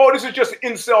like, oh, this is just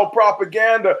incel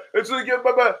propaganda. It's like,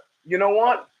 you know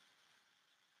what?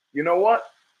 You know what?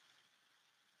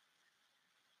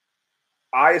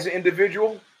 I, as an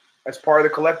individual, as part of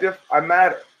the collective, I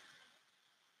matter.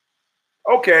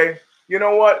 Okay, you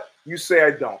know what? You say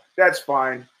I don't. That's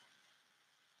fine.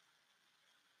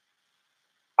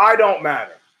 I don't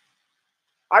matter.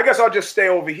 I guess I'll just stay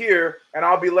over here and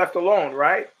I'll be left alone,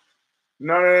 right?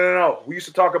 No. We used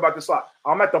to talk about this a lot.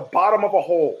 I'm at the bottom of a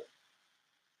hole.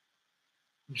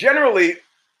 Generally,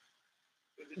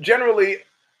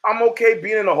 I'm okay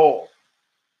being in a hole.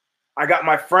 I got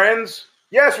my friends.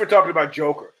 Yes, we're talking about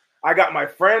Joker. I got my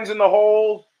friends in the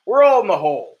hole. We're all in the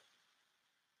hole.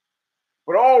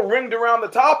 But all ringed around the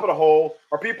top of the hole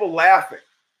are people laughing.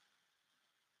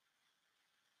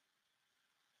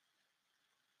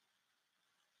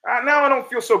 Now I don't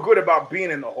feel so good about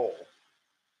being in the hole.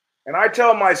 And I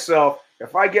tell myself,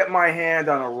 if I get my hand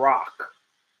on a rock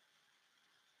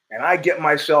and I get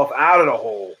myself out of the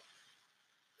hole,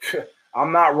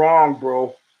 I'm not wrong,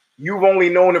 bro. You've only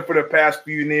known it for the past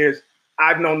few years.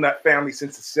 I've known that family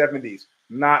since the 70s.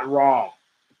 Not wrong.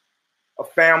 A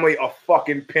family of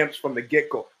fucking pimps from the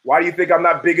get-go. Why do you think I'm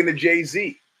not big into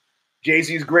Jay-Z?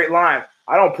 Jay-Z's great line.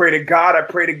 I don't pray to God, I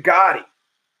pray to Gotti.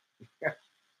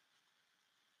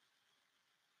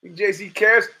 Jay-Z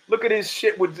cares. Look at his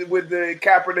shit with the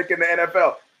Kaepernick in the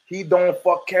NFL. He don't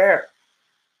fuck care.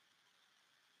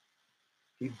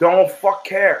 He don't fuck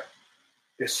care.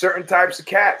 There's certain types of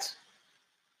cats.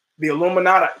 The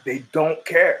Illuminati, they don't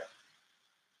care.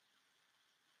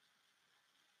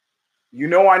 You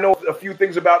know, I know a few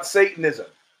things about Satanism.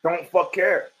 Don't fuck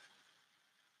care.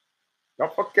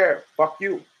 Don't fuck care. Fuck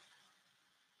you.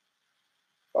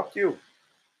 Fuck you.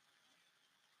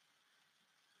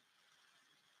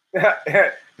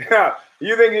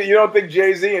 You don't think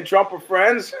Jay-Z and Trump are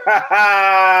friends?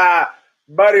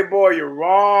 Buddy boy, you're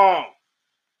wrong.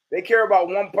 They care about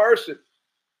one person.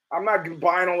 I'm not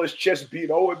buying all this chest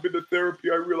beat. Oh, I've been to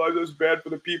therapy. I realize it's bad for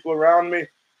the people around me.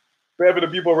 Bad for the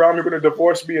people around me who are going to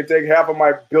divorce me and take half of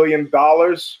my $1 billion.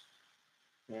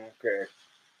 Okay.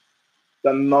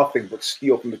 Done nothing but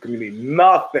steal from the community.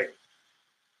 Nothing.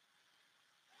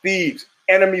 Thieves.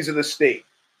 Enemies of the state.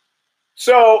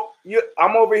 So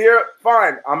I'm over here.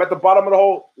 Fine. I'm at the bottom of the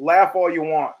hole. Laugh all you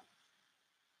want.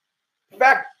 In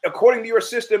fact, according to your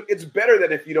system, it's better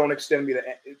that if you don't extend me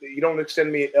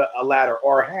a ladder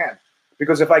or a hand,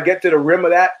 because if I get to the rim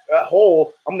of that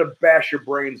hole, I'm going to bash your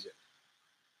brains in.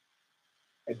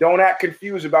 And don't act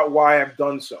confused about why I've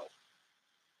done so.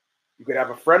 You could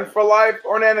have a friend for life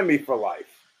or an enemy for life.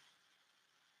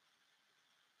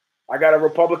 I got a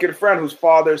Republican friend whose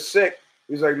father's sick.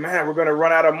 He's like, man, we're going to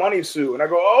run out of money soon. And I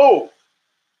go, oh,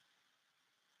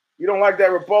 you don't like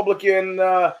that Republican?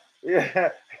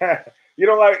 Yeah. You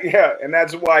don't like, yeah. And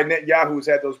that's why Netanyahu's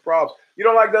had those problems. You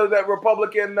don't like that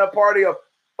Republican party of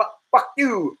fuck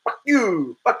you.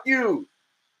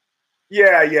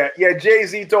 Yeah.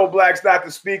 Jay-Z told blacks not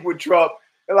to speak with Trump.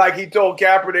 Like he told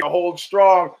Kaepernick to hold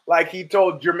strong. Like he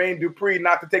told Jermaine Dupri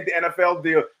not to take the NFL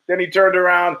deal. Then he turned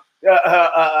around,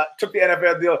 took the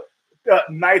NFL deal,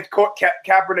 knifed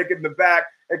Kaepernick in the back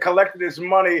and collected his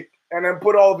money and then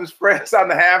put all of his friends on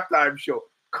the halftime show.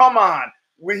 Come on.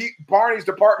 Barney's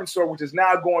department store, which is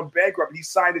now going bankrupt, he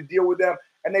signed a deal with them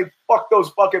and they fucked those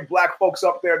fucking black folks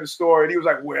up there at the store. And he was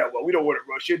like, well, we don't want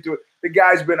to rush into it. The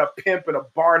guy's been a pimp and a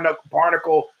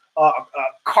barnacle,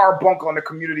 carbuncle on the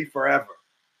community forever.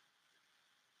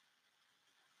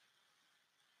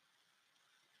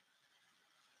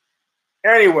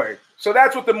 Anyway, so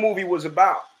that's what the movie was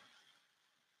about.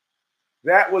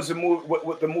 That was the movie,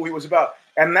 what the movie was about.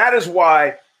 And that is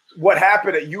why what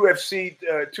happened at UFC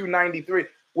 293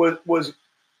 was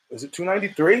it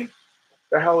 293?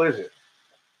 The hell is it?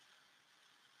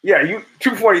 Yeah,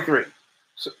 243.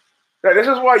 So this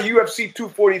is why UFC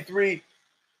 243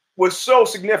 was so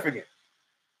significant.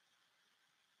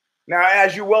 Now,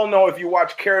 as you well know, if you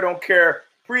watch Care Don't Care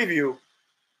preview,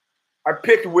 I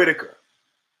picked Whitaker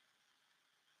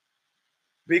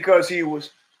because he was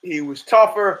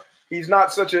tougher. He's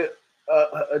not such a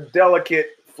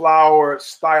delicate flower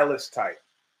stylist type.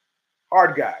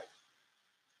 Hard guy.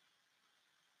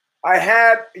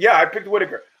 I picked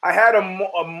Whitaker. I had a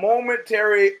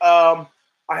momentary, I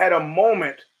had a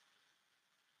moment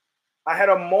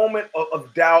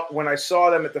of doubt when I saw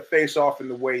them at the face-off in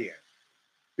the weigh-in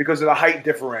because of the height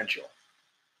differential.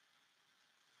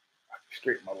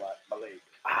 Straighten my leg.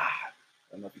 I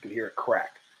don't know if you can hear it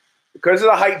crack. Because of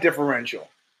the height differential.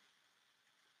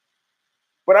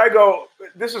 But I go,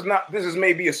 this is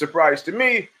maybe a surprise to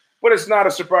me, but it's not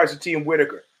a surprise to Team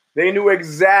Whitaker. They knew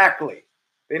exactly.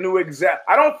 I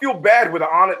don't feel bad with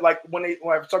like when I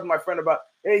was talking to my friend about,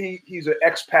 hey, he's an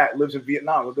expat, lives in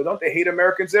Vietnam. I go, don't they hate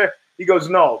Americans there? He goes,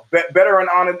 no, better an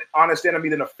honest enemy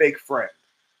than a fake friend.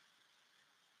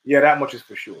 Yeah, that much is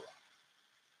for sure.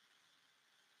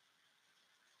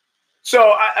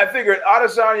 So I figured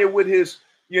Adesanya with his,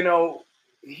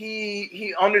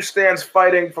 he understands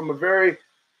fighting from a very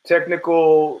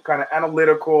technical, kind of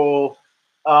analytical,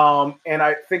 and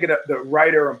I think of the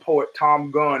writer and poet Tom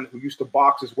Gunn, who used to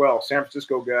box as well, San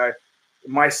Francisco guy.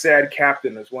 My Sad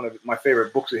Captain is one of my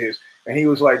favorite books of his, and he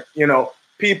was like,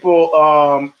 people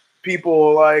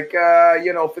like,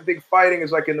 think fighting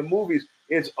is like in the movies.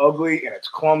 It's ugly and it's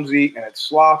clumsy and it's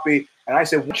sloppy. And I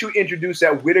said, once you introduce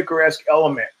that Whitaker-esque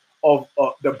element of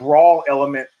the brawl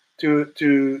element to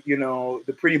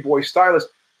the pretty boy stylist,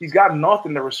 he's got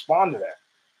nothing to respond to that.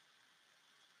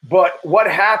 But what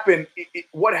happened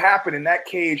in that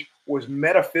cage was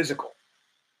metaphysical.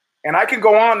 And I can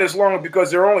go on this long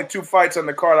because there are only 2 fights on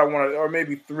the card or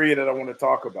maybe 3 that I want to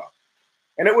talk about.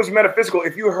 And it was metaphysical.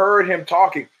 If you heard him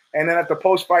talking, and then at the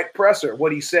post-fight presser,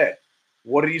 what he said,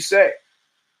 what did he say?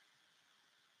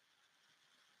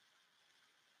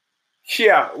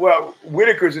 Yeah, well,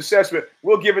 Whitaker's assessment,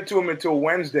 we'll give it to him until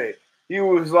Wednesday. He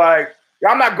was like,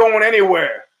 I'm not going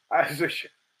anywhere. I said,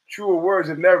 truer words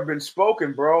have never been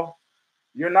spoken, bro.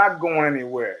 You're not going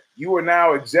anywhere. You are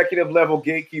now executive level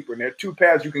gatekeeper, and there are 2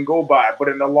 paths you can go by, but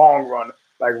in the long run,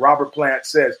 like Robert Plant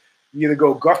says, you either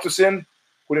go Gustafsson,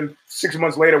 who then 6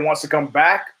 months later wants to come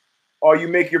back, or you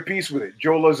make your peace with it,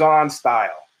 Joe Lazan style.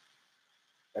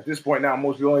 At this point now,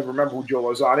 most people don't even remember who Joe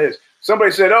Lazan is.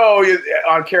 Somebody said,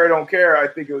 on Care or Don't Care, I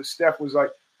think it was Steph was like,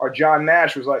 or John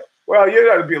Nash was like, well, you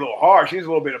got to be a little harsh. He's a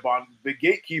little bit about the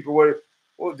gatekeeper.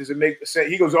 Well, does it make sense?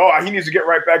 He goes, he needs to get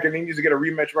right back and he needs to get a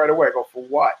rematch right away. I go, for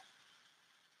what?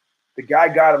 The guy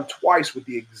got him twice with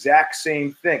the exact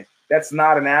same thing. That's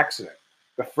not an accident.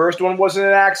 The first one wasn't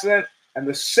an accident, and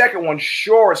the second one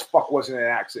sure as fuck wasn't an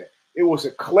accident. It was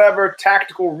a clever,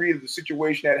 tactical read of the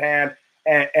situation at hand.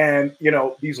 And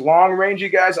these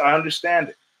long-rangey guys, I understand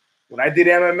it. When I did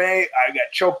MMA, I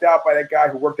got choked out by that guy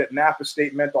who worked at Napa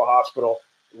State Mental Hospital.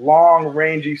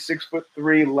 Long-rangey,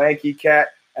 6'3", lanky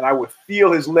cat. And I would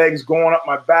feel his legs going up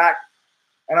my back.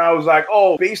 And I was like,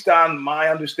 based on my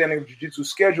understanding of jiu-jitsu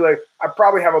scheduling, I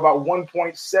probably have about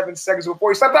 1.7 seconds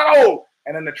before he stopped.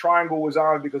 And then the triangle was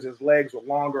on because his legs were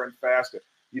longer and faster.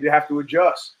 You'd have to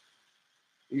adjust.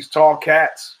 These tall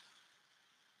cats.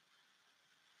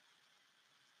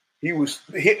 He was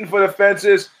hitting for the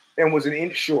fences and was an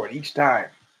inch short each time.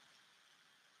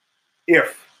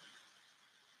 If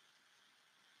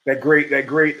that great,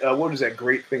 what is that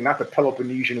great thing? Not the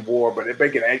Peloponnesian War, but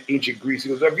back in ancient Greece. He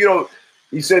goes,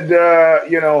 he said,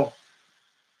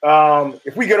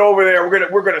 if we get over there,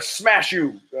 we're gonna smash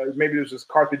you. Maybe there's this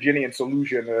Carthaginian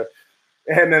solution,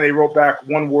 and then they wrote back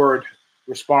one word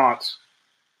response: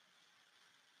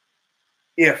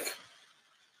 if.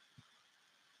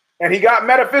 And he got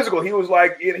metaphysical. He was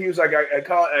like, Adesanya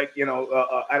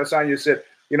said,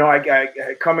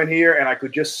 I come in here and I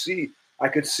could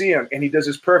see him, and he does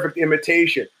his perfect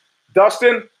imitation.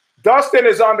 Dustin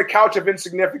is on the couch of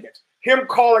insignificance. Him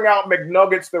calling out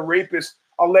McNuggets, the rapist,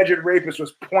 alleged rapist,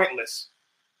 was pointless.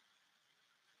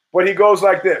 But he goes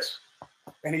like this,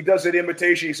 and he does an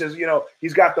imitation. He says,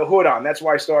 he's got the hood on. That's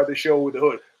why I started the show with the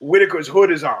hood. Whitaker's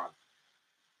hood is on.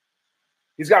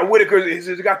 He's got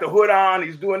the hood on.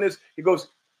 He's doing this. He goes,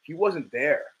 he wasn't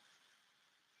there.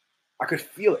 I could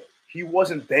feel it. He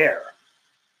wasn't there.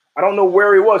 I don't know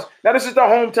where he was. Now, this is the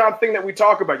hometown thing that we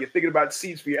talk about. You're thinking about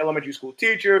seats for your elementary school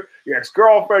teacher, your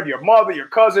ex-girlfriend, your mother, your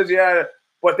cousins. Yeah,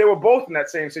 but they were both in that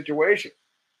same situation.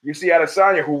 You see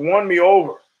Adesanya, who won me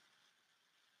over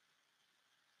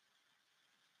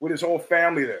with his whole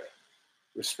family there,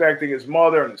 respecting his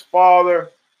mother and his father.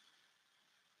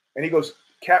 And he goes,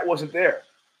 Cat wasn't there.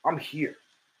 I'm here.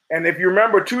 And if you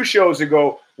remember 2 shows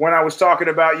ago when I was talking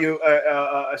about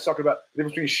I was talking about the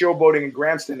difference between showboating and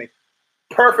grandstanding.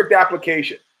 Perfect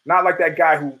application. Not like that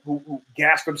guy who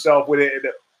gassed himself with it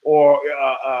or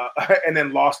and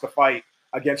then lost the fight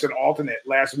against an alternate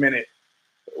last minute.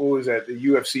 What was that? The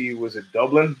UFC, was it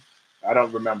Dublin? I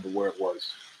don't remember where it was.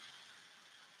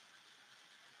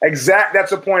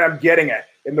 That's the point I'm getting at.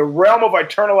 In the realm of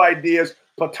eternal ideas,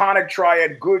 Platonic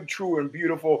triad, good, true, and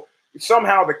beautiful,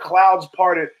 somehow the clouds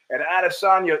parted, and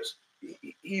Adesanya,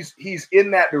 he's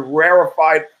in that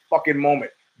rarefied fucking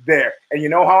moment there. And you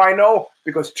know how I know?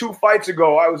 Because 2 fights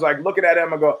ago, I was like looking at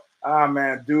him and go,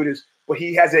 man, dude is, but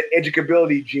he has an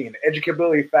educability gene,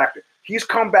 educability factor. He's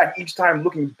come back each time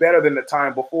looking better than the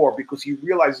time before because he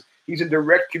realizes he's in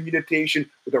direct communication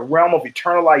with the realm of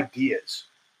eternal ideas.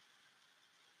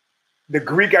 The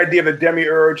Greek idea of the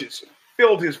demiurge has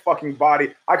filled his fucking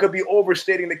body. I could be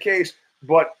overstating the case,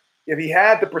 but if he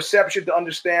had the perception to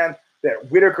understand that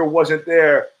Whitaker wasn't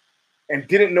there and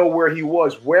didn't know where he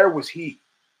was, where was he?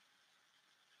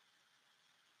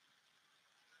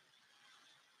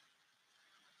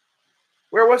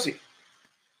 Where was he?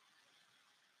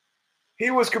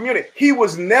 He was communicating. He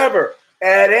was never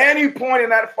at any point in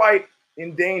that fight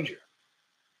in danger.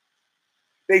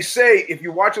 They say if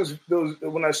you watch those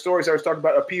when those stories I was talking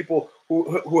about are people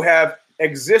who have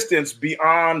existence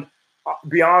beyond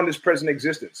this present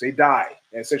existence. They die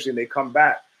and essentially they come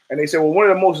back. And they say, well, one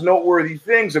of the most noteworthy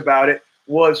things about it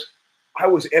was I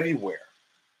was everywhere.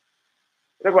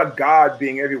 Talk about God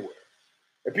being everywhere.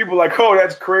 And people are like, oh,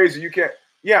 that's crazy. You can't.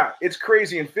 Yeah, it's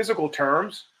crazy in physical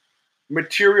terms,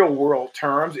 material world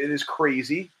terms. It is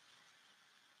crazy.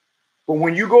 But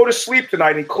when you go to sleep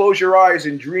tonight and close your eyes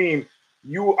and dream,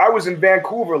 I was in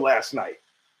Vancouver last night.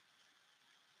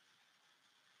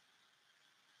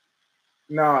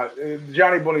 Nah,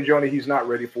 Johnny Bonigioni, he's not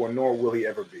ready for, nor will he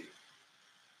ever be.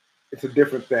 It's a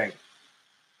different thing.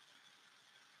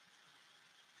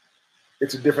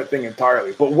 It's a different thing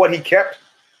entirely. But what he kept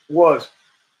was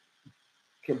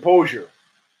composure,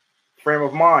 frame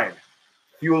of mind,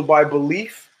 fueled by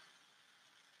belief,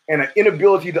 and an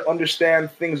inability to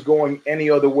understand things going any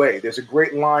other way. There's a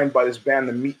great line by this band,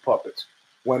 the Meat Puppets,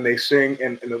 when they sing,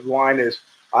 and the line is,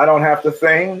 I don't have to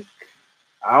think,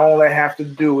 I only have to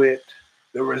do it.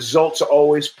 The results are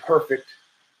always perfect,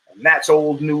 and that's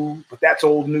old news, but that's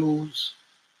old news.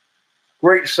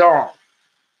 Great song.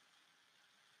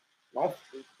 Don't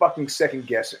fucking second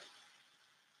guessing.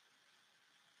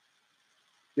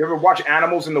 You ever watch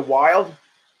animals in the wild?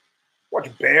 Watch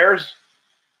bears?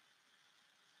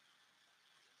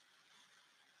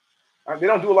 They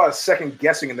don't do a lot of second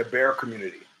guessing in the bear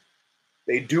community.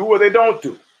 They do or they don't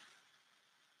do.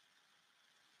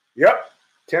 Yep.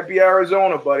 Tempe,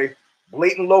 Arizona, buddy.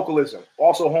 Blatant localism.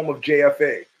 Also home of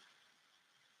JFA.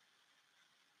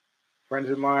 Friends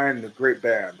of mine, a great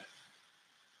band.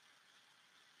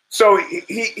 So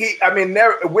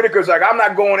Whitaker's like, I'm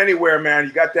not going anywhere, man.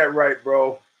 You got that right,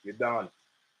 bro. You're done.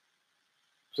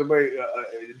 Somebody,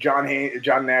 John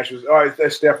Nash was,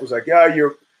 Steph was like, yeah,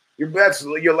 you're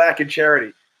lacking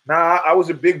charity. Nah, I was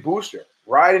a big booster.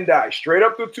 Ride and die. Straight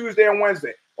up through Tuesday and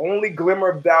Wednesday. Only glimmer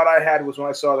of doubt I had was when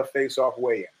I saw the face-off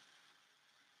weigh-in.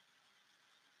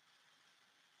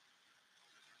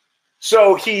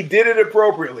 So he did it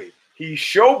appropriately. He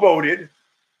showboated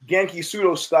Genki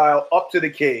Sudo style up to the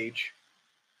cage.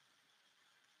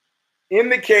 In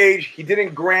the cage, he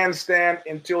didn't grandstand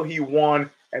until he won,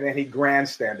 and then he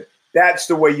grandstanded. That's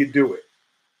the way you do it.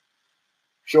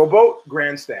 Showboat,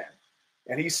 grandstand.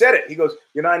 And he said it. He goes,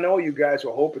 I know you guys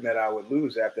were hoping that I would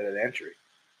lose after that entry.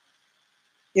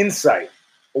 Insight,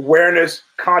 awareness,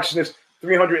 consciousness,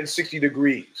 360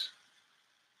 degrees.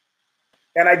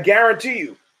 And I guarantee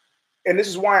you, and this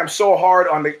is why I'm so hard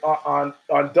on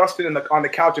Dustin on the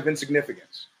couch of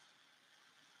insignificance.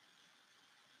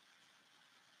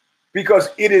 Because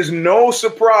it is no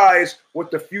surprise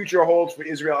what the future holds for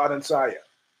Israel Adesanya.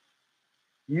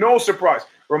 No surprise.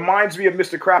 Reminds me of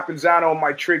Mr. Crapanzano in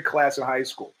my trig class in high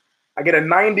school. I get a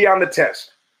 90 on the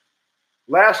test.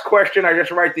 Last question, I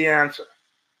just write the answer.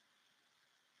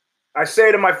 I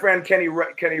say to my friend Kenny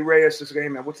Reyes, this guy, hey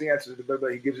man, what's the answer?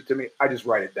 He gives it to me. I just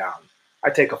write it down. I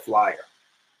take a flyer.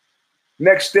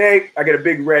 Next day, I get a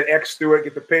big red X through it,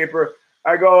 get the paper.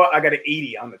 I got an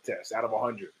 80 on the test out of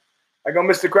 100. I go,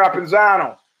 Mr.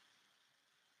 Crapanzano,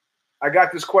 I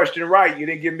got this question right. You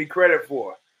didn't give me credit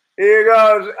for. He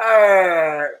goes,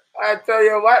 I tell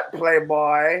you what,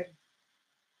 Playboy.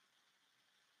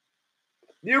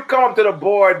 You come up to the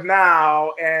board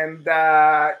now and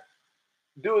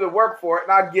do the work for it,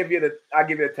 and I'll give you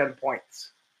the 10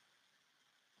 points.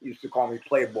 He used to call me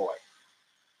Playboy.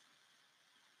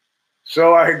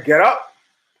 So I get up,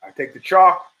 I take the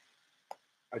chalk,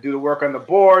 I do the work on the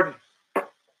board,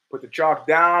 put the chalk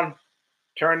down,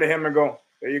 turn to him and go,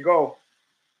 there you go.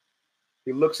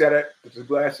 He looks at it, puts his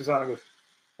glasses on, and goes,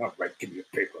 all right, give me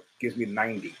the paper. Gives me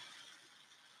 90.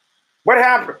 What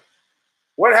happened?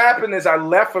 What happened is I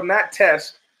left from that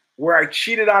test where I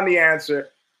cheated on the answer,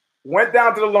 Went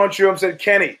down to the lunchroom, said,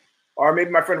 Kenny, or maybe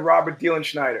my friend Robert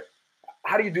Dielenschneider,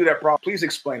 how do you do that problem? Please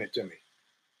explain it to me.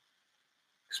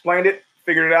 Explained it,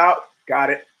 figured it out, got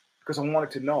it, because I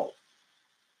wanted to know.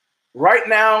 Right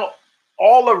now,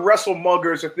 all the wrestle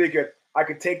muggers are thinking, I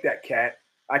could take that cat.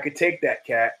 I could take that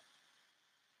cat.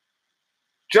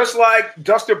 Just like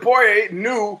Dustin Poirier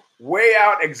knew way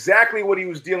out exactly what he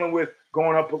was dealing with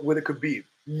going up with a Khabib.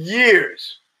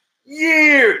 Years.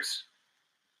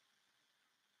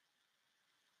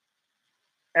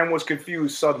 And was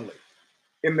confused suddenly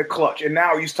in the clutch. And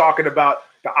now he's talking about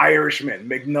the Irishman,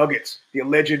 McNuggets, the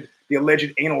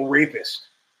alleged anal rapist.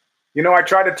 You know, I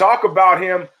tried to talk about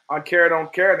him on Care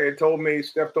Don't Care. Steph told me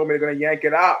they're going to yank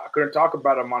it out. I couldn't talk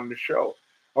about him on the show.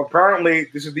 Apparently,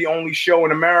 this is the only show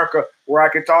in America where I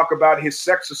can talk about his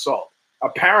sex assault.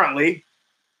 Apparently,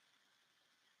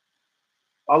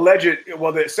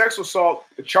 the sex assault,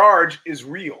 the charge is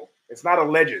real. It's not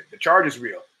alleged. The charge is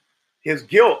real. His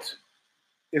guilt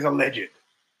is alleged.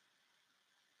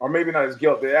 Or maybe not his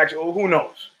guilt. Who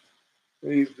knows?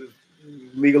 He's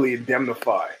legally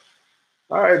indemnified.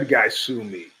 All right, the guy sue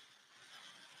me.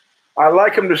 I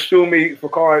like him to sue me for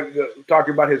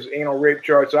talking about his anal rape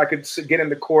charge, so I could get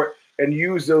into court and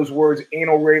use those words,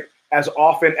 anal rape, as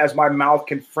often as my mouth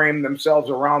can frame themselves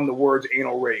around the words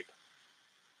anal rape.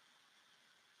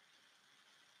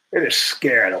 They're just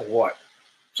scared of what?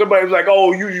 Somebody was like,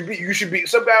 "Oh, you should be."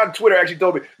 Somebody on Twitter actually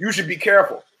told me you should be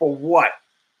careful for what?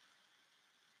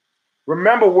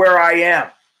 Remember where I am.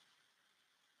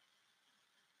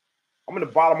 I'm in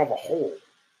the bottom of a hole.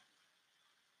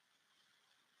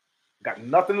 Got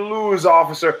nothing to lose,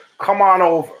 officer. Come on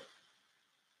over.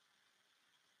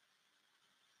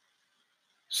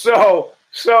 So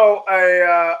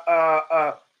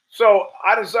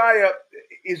Adesanya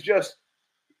is just,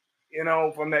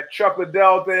 from that Chuck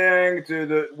Liddell thing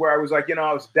to where I was like,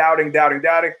 I was doubting. I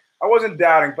wasn't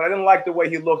doubting, but I didn't like the way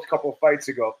he looked a couple of fights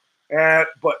ago.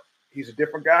 But he's a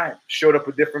different guy. Showed up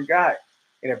a different guy.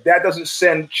 And if that doesn't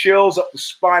send chills up the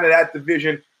spine of that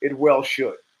division, it well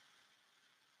should.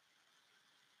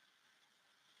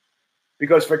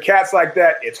 Because for cats like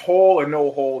that, it's hole or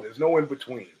no hole. There's no in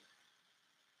between.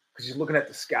 Because he's looking at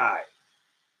the sky.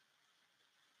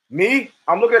 Me,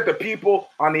 I'm looking at the people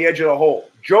on the edge of the hole.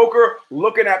 Joker,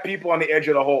 looking at people on the edge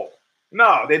of the hole.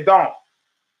 No, they don't.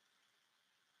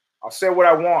 I'll say what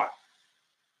I want.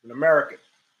 An American.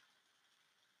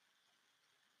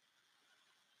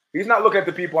 He's not looking at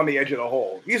the people on the edge of the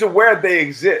hole. He's aware they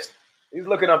exist. He's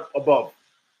looking up above.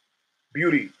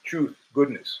 Beauty, truth,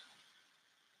 goodness.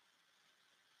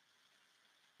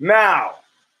 Now,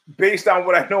 based on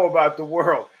what I know about the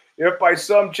world, if by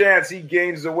some chance he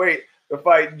gains the weight to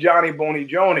fight Johnny Boney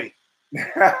Joni,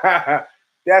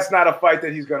 that's not a fight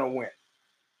that he's going to win.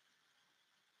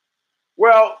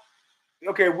 Well,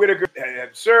 okay, Whitaker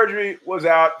had surgery, was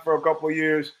out for a couple of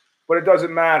years, but it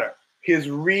doesn't matter. His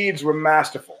reads were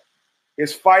masterful.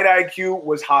 His fight IQ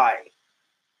was high.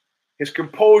 His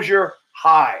composure,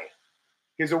 high.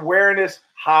 His awareness,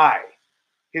 high.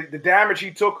 The damage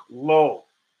he took, low.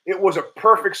 It was a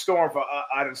perfect storm for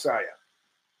Adesanya.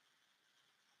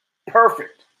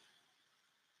 Perfect.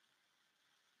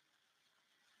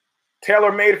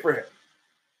 Tailor-made for him.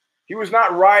 He was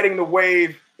not riding the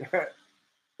wave.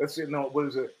 Let's see, no, what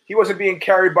is it? He wasn't being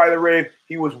carried by the wave.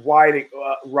 He was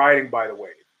riding by the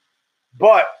wave.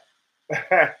 But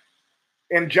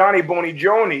in Johnny Boney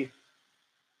Joni,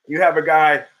 you have a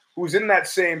guy who's in that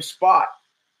same spot,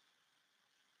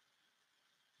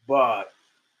 but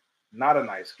not a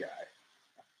nice guy.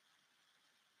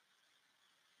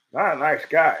 Not a nice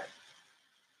guy.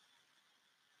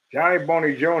 Johnny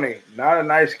Boney Joni, not a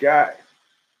nice guy.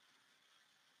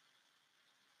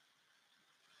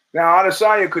 Now,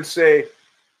 Adesanya could say,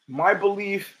 my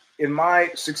belief in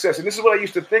my success, and this is what I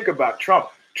used to think about Trump.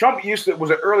 Trump was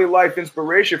an early life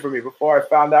inspiration for me before I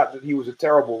found out that he was a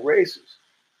terrible racist.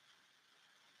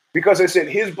 Because I said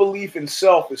his belief in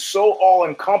self is so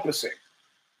all-encompassing.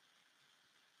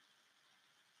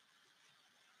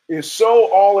 Is so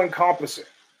all-encompassing,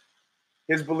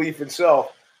 his belief in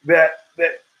self, that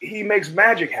he makes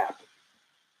magic happen.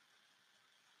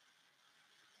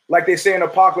 Like they say in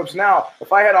Apocalypse Now,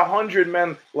 if I had 100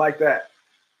 men like that,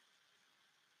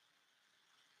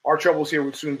 our troubles here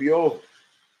would soon be over.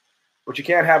 But you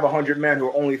can't have 100 men who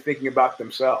are only thinking about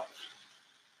themselves.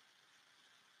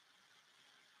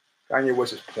 Kanye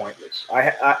West is pointless.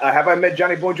 Have I met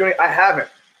Johnny Boney Jr.? I haven't.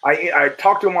 I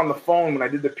talked to him on the phone when I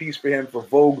did the piece for him for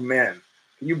Vogue Men.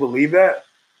 Can you believe that?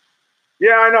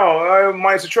 Yeah, I know.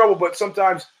 Mine's the trouble, but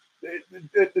sometimes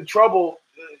the trouble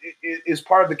is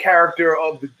part of the character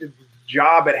of the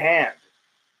job at hand.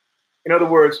 In other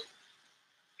words,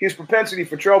 his propensity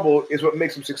for trouble is what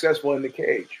makes him successful in the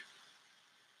cage.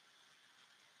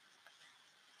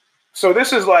 So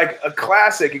this is like a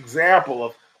classic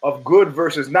example of good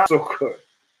versus not so good.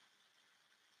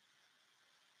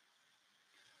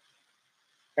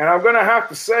 And I'm going to have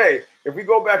to say, if we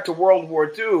go back to World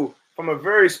War II, from a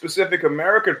very specific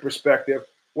American perspective,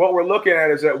 what we're looking at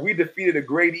is that we defeated a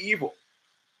great evil.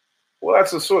 Well,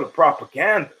 that's a sort of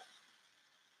propaganda.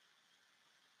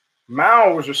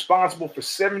 Mao was responsible for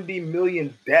 70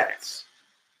 million deaths.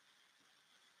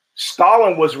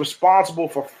 Stalin was responsible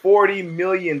for 40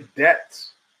 million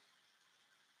deaths.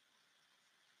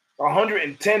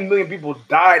 110 million people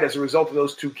died as a result of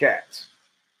those two cats.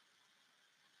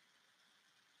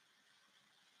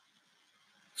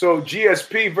 So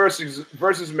GSP versus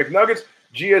McNuggets,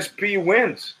 GSP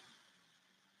wins.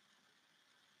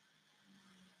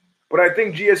 But I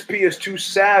think GSP is too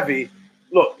savvy.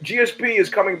 Look, GSP is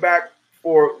coming back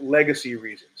for legacy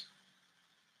reasons.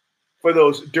 For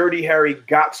those Dirty Harry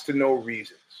gots-to-know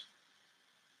reasons.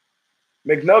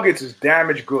 McNuggets is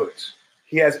damaged goods.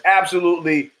 He has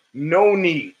absolutely no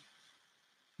need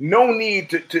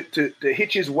to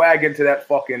hitch his wagon to that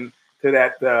fucking to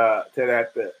that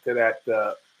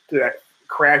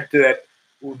crash, to that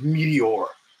meteor.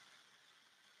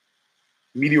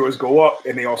 Meteors go up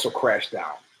and they also crash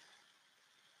down,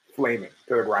 flaming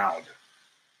to the ground,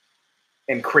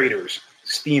 and craters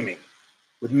steaming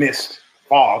with mist,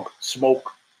 fog, smoke.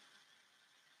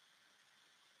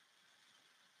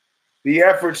 The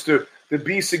efforts to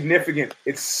be significant,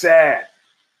 it's sad.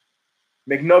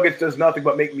 McNuggets does nothing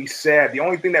but make me sad. The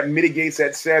only thing that mitigates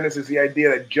that sadness is the idea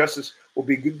that justice will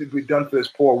be good to be done for this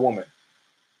poor woman.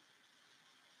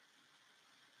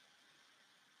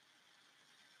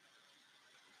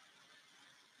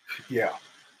 Yeah.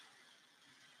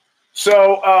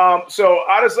 So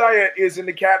Adesanya is in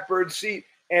the catbird seat,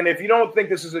 and if you don't think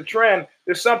this is a trend,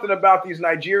 there's something about these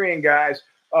Nigerian guys.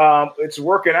 It's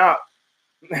working out.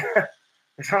 I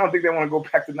don't think they want to go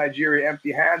back to Nigeria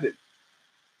empty-handed.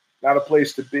 Not a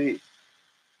place to be.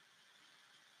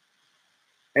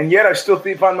 And yet I still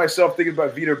find myself thinking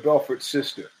about Vitor Belfort's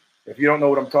sister. If you don't know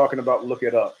what I'm talking about, look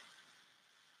it up.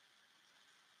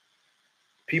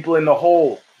 People in the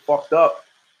hole fucked up.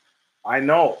 I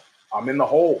know. I'm in the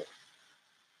hole.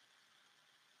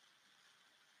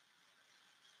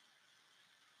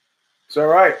 It's all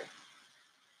right.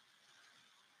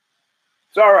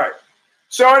 It's all right.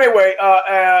 So anyway,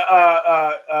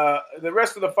 the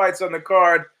rest of the fights on the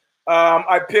card,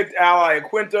 I picked Ally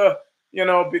Quinta,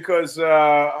 because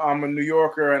I'm a New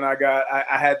Yorker and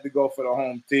I had to go for the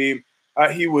home team.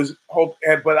 He was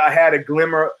but I had a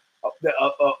glimmer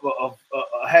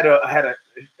I had a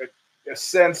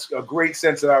sense, a great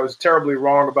sense that I was terribly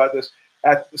wrong about this.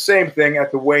 At the same thing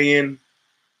at the weigh-in,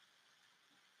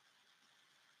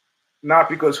 not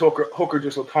because Hooker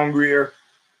just looked hungrier.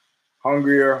 And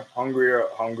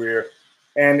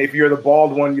if you're the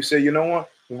bald one, you say, you know what?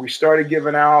 When we started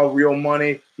giving Al real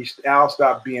money, Al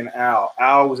stopped being Al.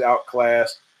 Al was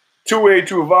outclassed. Two-way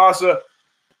Tuivasa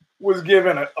was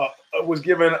given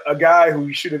a guy who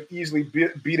he should have easily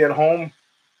beat at home.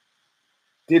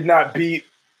 Did not beat.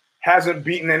 Hasn't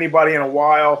beaten anybody in a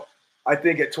while. I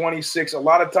think at 26, a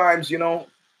lot of times,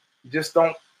 just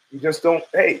don't.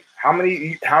 Hey, how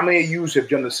many of you have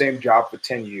done the same job for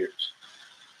 10 years?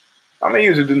 How many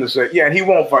of you have done the same? Yeah, and he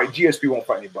won't fight. GSP won't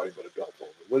fight anybody but a belt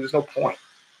holder. Well, there's no point.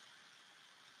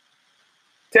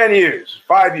 10 years,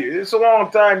 5 years. It's a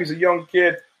long time. He's a young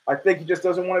kid. I think he just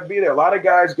doesn't want to be there. A lot of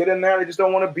guys get in there, they just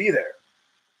don't want to be there.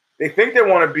 They think they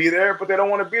want to be there, but they don't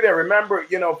want to be there. Remember,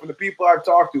 from the people I've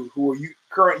talked to who are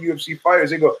current UFC fighters,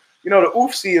 they go, the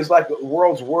UFC is like the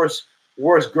world's worst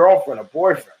girlfriend or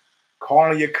boyfriend,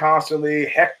 calling you constantly,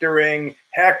 hectoring,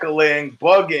 heckling,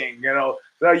 bugging.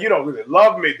 So you don't really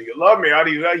love me. Do you love me? How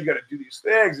you got to do these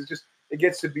things? It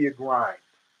gets to be a grind.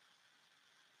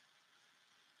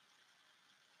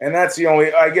 And that's the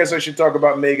only. I guess I should talk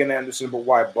about Megan Anderson, but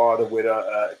why bother with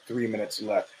 3 minutes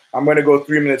left? I'm going to go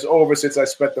 3 minutes over since I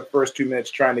spent the first 2 minutes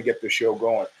trying to get the show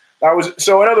going.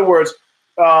 So. In other words,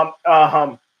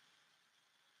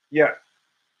 yeah,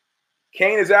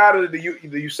 Kane is out of the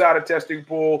USADA testing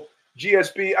pool.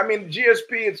 GSP,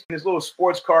 it's in his little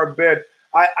sports car bed.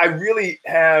 I really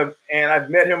have, and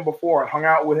I've met him before and hung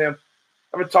out with him.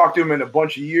 I haven't talked to him in a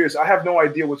bunch of years. I have no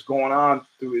idea what's going on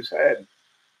through his head.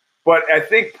 But I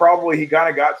think probably he kind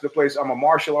of got to the place. I'm a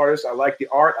martial artist. I like the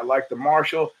art. I like the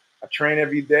martial. I train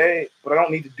every day, but I don't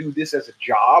need to do this as a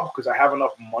job because I have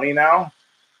enough money now.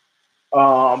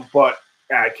 But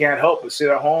I can't help but sit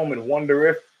at home and wonder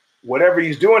if whatever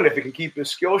he's doing, if he can keep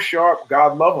his skills sharp,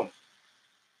 God love him.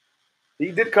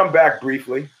 He did come back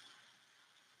briefly.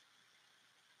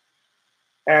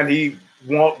 And he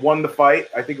won the fight.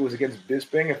 I think it was against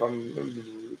Bisping, if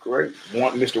I'm correct.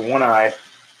 Mr. One Eye.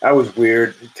 That was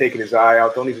weird. Taking his eye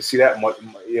out. Don't need to see that much.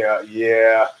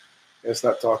 Yeah. Let's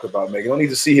not talk about Megan. Don't need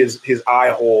to see his eye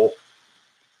hole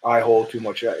too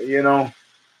much.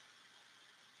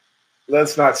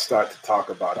 Let's not start to talk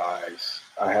about eyes.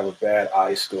 I have a bad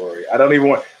eye story. I don't even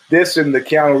want this and the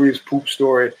Keanu Reeves poop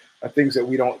story are things that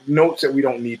we don't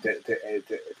need to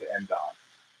end on.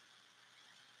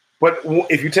 But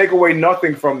if you take away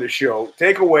nothing from the show,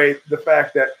 take away the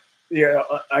fact that,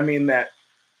 that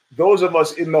those of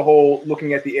us in the hole,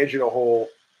 looking at the edge of the hole,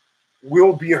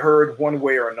 will be heard one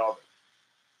way or another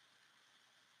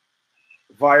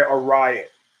via a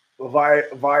riot, via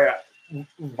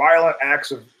violent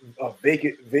acts of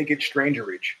vacant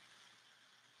strangerage.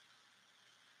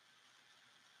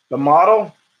 The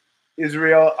model,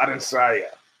 Israel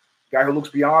Adesanya, guy who looks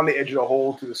beyond the edge of the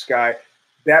hole to the sky.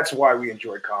 That's why we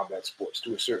enjoy combat sports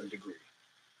to a certain degree.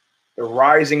 The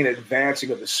rising and advancing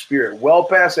of the spirit, well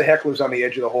past the hecklers on the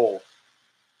edge of the hole,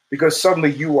 because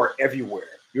suddenly you are everywhere.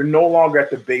 You're no longer at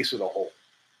the base of the hole.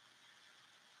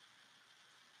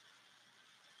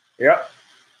 Yep.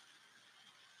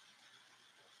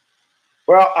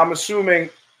 Well, I'm assuming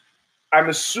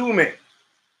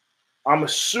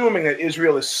that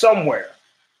Israel is somewhere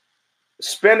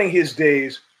spending his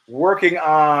days working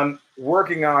on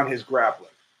his grappling.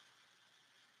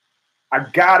 I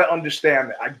gotta understand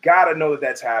that. I gotta know that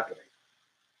that's happening.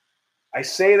 I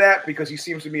say that because he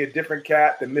seems to be a different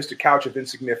cat than Mr. Couch of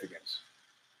Insignificance,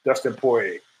 Dustin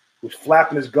Poirier, who's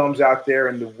flapping his gums out there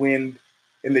in the wind,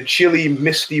 in the chilly,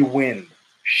 misty wind.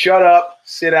 Shut up,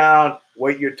 sit down,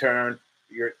 wait your turn.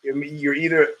 You're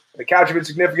either the Couch of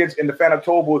Insignificance in the Phantom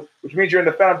Toll Booth, which means you're in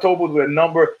the Phantom Toll Booth with a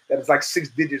number that is like 6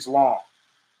 digits long.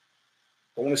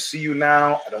 I want to see you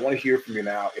now. I don't want to hear from you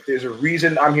now. If there's a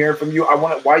reason I'm hearing from you,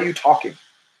 why are you talking?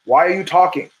 Why are you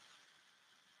talking?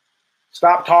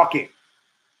 Stop talking.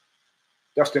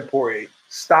 Dustin Poirier,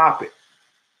 stop it.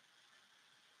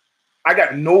 I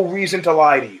got no reason to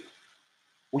lie to you,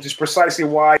 which is precisely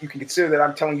why you can consider that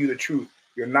I'm telling you the truth.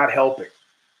 You're not helping.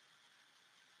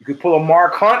 You could pull a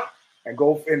Mark Hunt and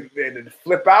go and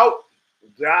flip out.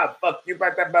 Fuck you,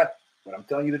 but I'm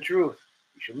telling you the truth.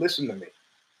 You should listen to me.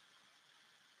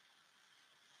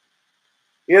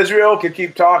 Israel can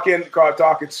keep talking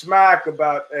smack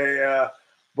about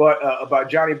about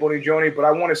Johnny Boney Joni, but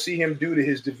I want to see him do to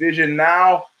his division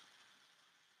now.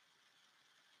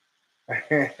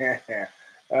 Nate,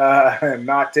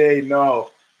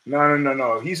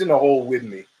 no. He's in the hole with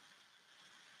me.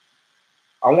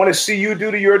 I want to see you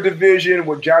do to your division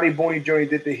what Johnny Boney Joni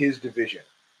did to his division.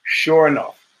 Sure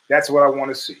enough, that's what I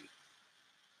want to see.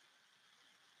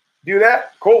 Do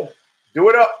that? Cool. Do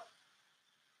it up.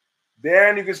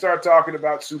 Then you can start talking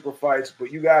about super fights,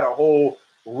 but you got a whole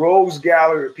rogues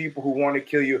gallery of people who want to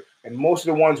kill you, and most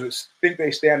of the ones who think they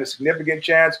stand a significant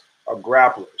chance are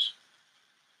grapplers.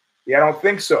 Yeah, I don't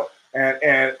think so.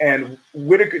 And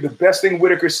Whitaker, the best thing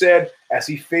Whitaker said as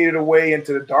he faded away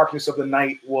into the darkness of the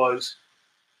night was,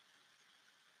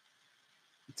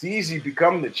 "It's easy to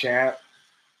become the champ.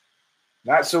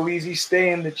 Not so easy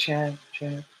staying the champ.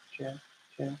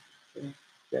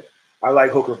 I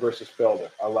like Hooker versus Felder.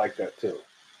 I like that too.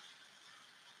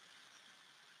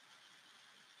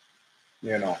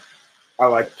 I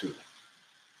like it too.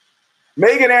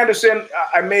 Megan Anderson,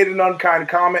 I made an unkind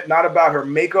comment, not about her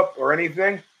makeup or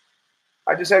anything.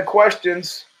 I just had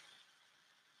questions.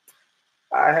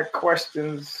 A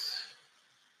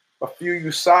few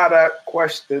USADA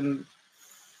questions.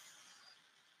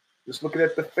 Just looking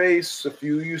at the face, a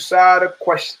few USADA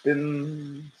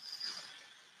questions.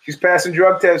 She's passing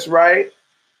drug tests, right?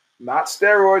 Not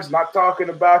steroids, not talking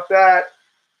about that.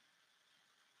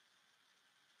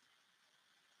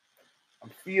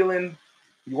 I'm feeling,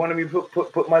 you wanted me to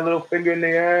put my little finger in the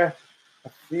air?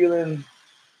 I'm feeling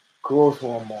growth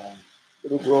hormone,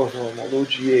 little growth hormone, little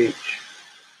GH,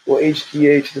 little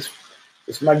HGH. This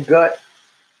is my gut.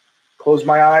 Close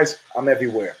my eyes, I'm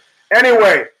everywhere.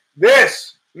 Anyway,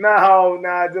 it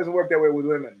doesn't work that way with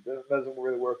women. It doesn't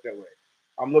really work that way.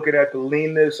 I'm looking at the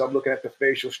leanness. I'm looking at the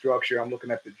facial structure. I'm looking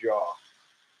at the jaw.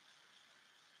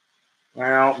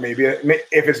 Well, maybe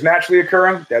if it's naturally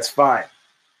occurring, that's fine.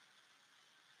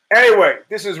 Anyway,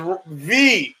 this is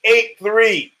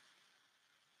V.83,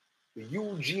 the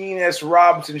Eugene S.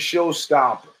 Robinson Show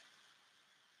Stomper.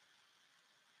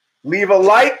 Leave a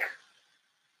like.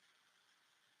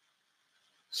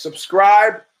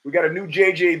 Subscribe. We got a new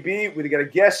JJB. We got a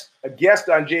guest on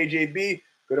JJB.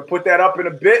 Going to put that up in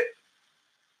a bit.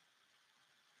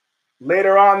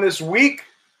 Later on this week,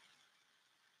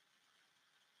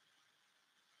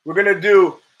 we're going to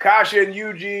do Kasha and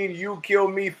Eugene, You Kill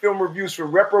Me film reviews for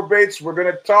reprobates. We're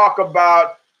going to talk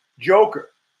about Joker.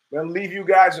 I'm going to leave you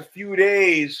guys a few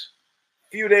days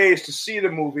to see the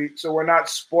movie, so we're not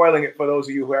spoiling it for those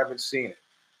of you who haven't seen it.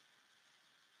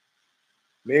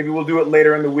 Maybe we'll do it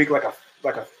later in the week, like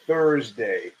a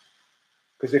Thursday.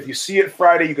 Because if you see it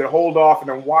Friday, you can hold off and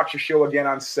then watch the show again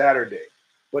on Saturday.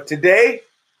 But today,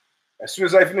 as soon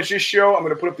as I finish this show, I'm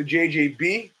going to put up the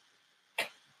JJB.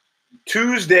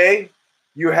 Tuesday,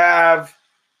 you have,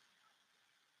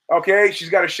 okay, she's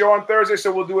got a show on Thursday,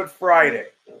 so we'll do it Friday.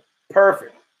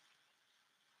 Perfect.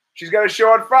 She's got a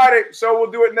show on Friday, so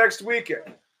we'll do it next weekend.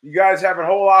 You guys have a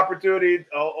whole opportunity,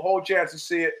 a whole chance to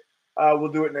see it.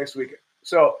 We'll do it next weekend.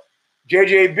 So,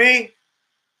 JJB,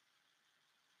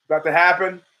 about to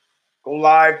happen. Go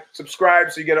live,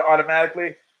 subscribe so you get it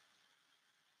automatically.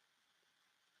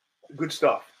 Good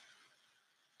stuff.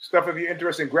 Stuff if you're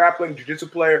interested in grappling, jiu-jitsu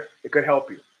player, it could help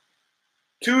you.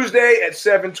 Tuesday at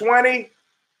 7:20,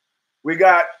 we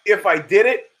got If I Did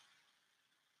It,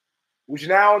 which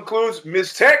now includes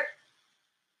Ms. Tech,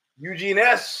 Eugene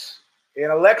S.,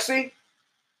 and Alexi,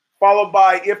 followed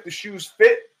by If the Shoes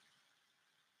Fit,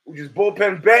 which is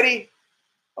Bullpen Betty,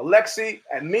 Alexi,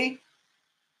 and me.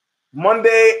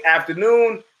 Monday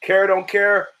afternoon, Care or Don't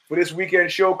Care for this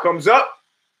weekend show comes up.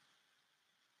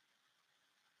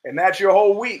 And that's your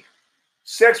whole week.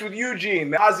 Sex with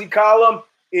Eugene, the Aussie column,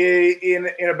 in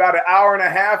about an hour and a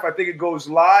half. I think it goes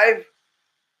live.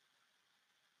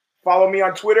 Follow me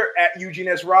on Twitter at Eugene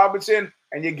S. Robinson,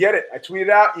 and you get it. I tweet it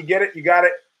out. You get it. You got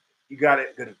it. You got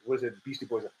it. Good. What is it? Beastie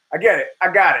Boys. I get it.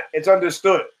 I got it. It's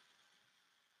understood.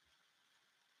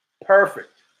 Perfect.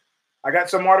 I got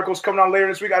some articles coming on later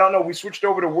this week. I don't know. We switched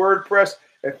over to WordPress,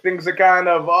 and things are kind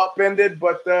of upended,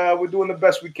 but we're doing the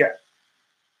best we can.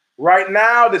 Right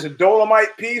now, there's a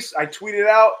Dolomite piece. I tweeted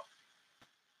out.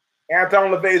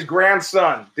 Anton LaVey's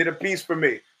grandson did a piece for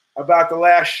me about the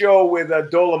last show with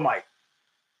Dolomite.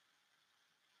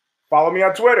 Follow me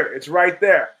on Twitter. It's right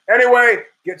there. Anyway,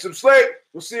 get some sleep.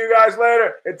 We'll see you guys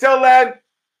later. Until then,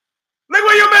 look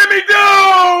what you made me do!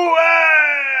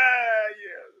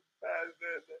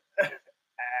 Yeah.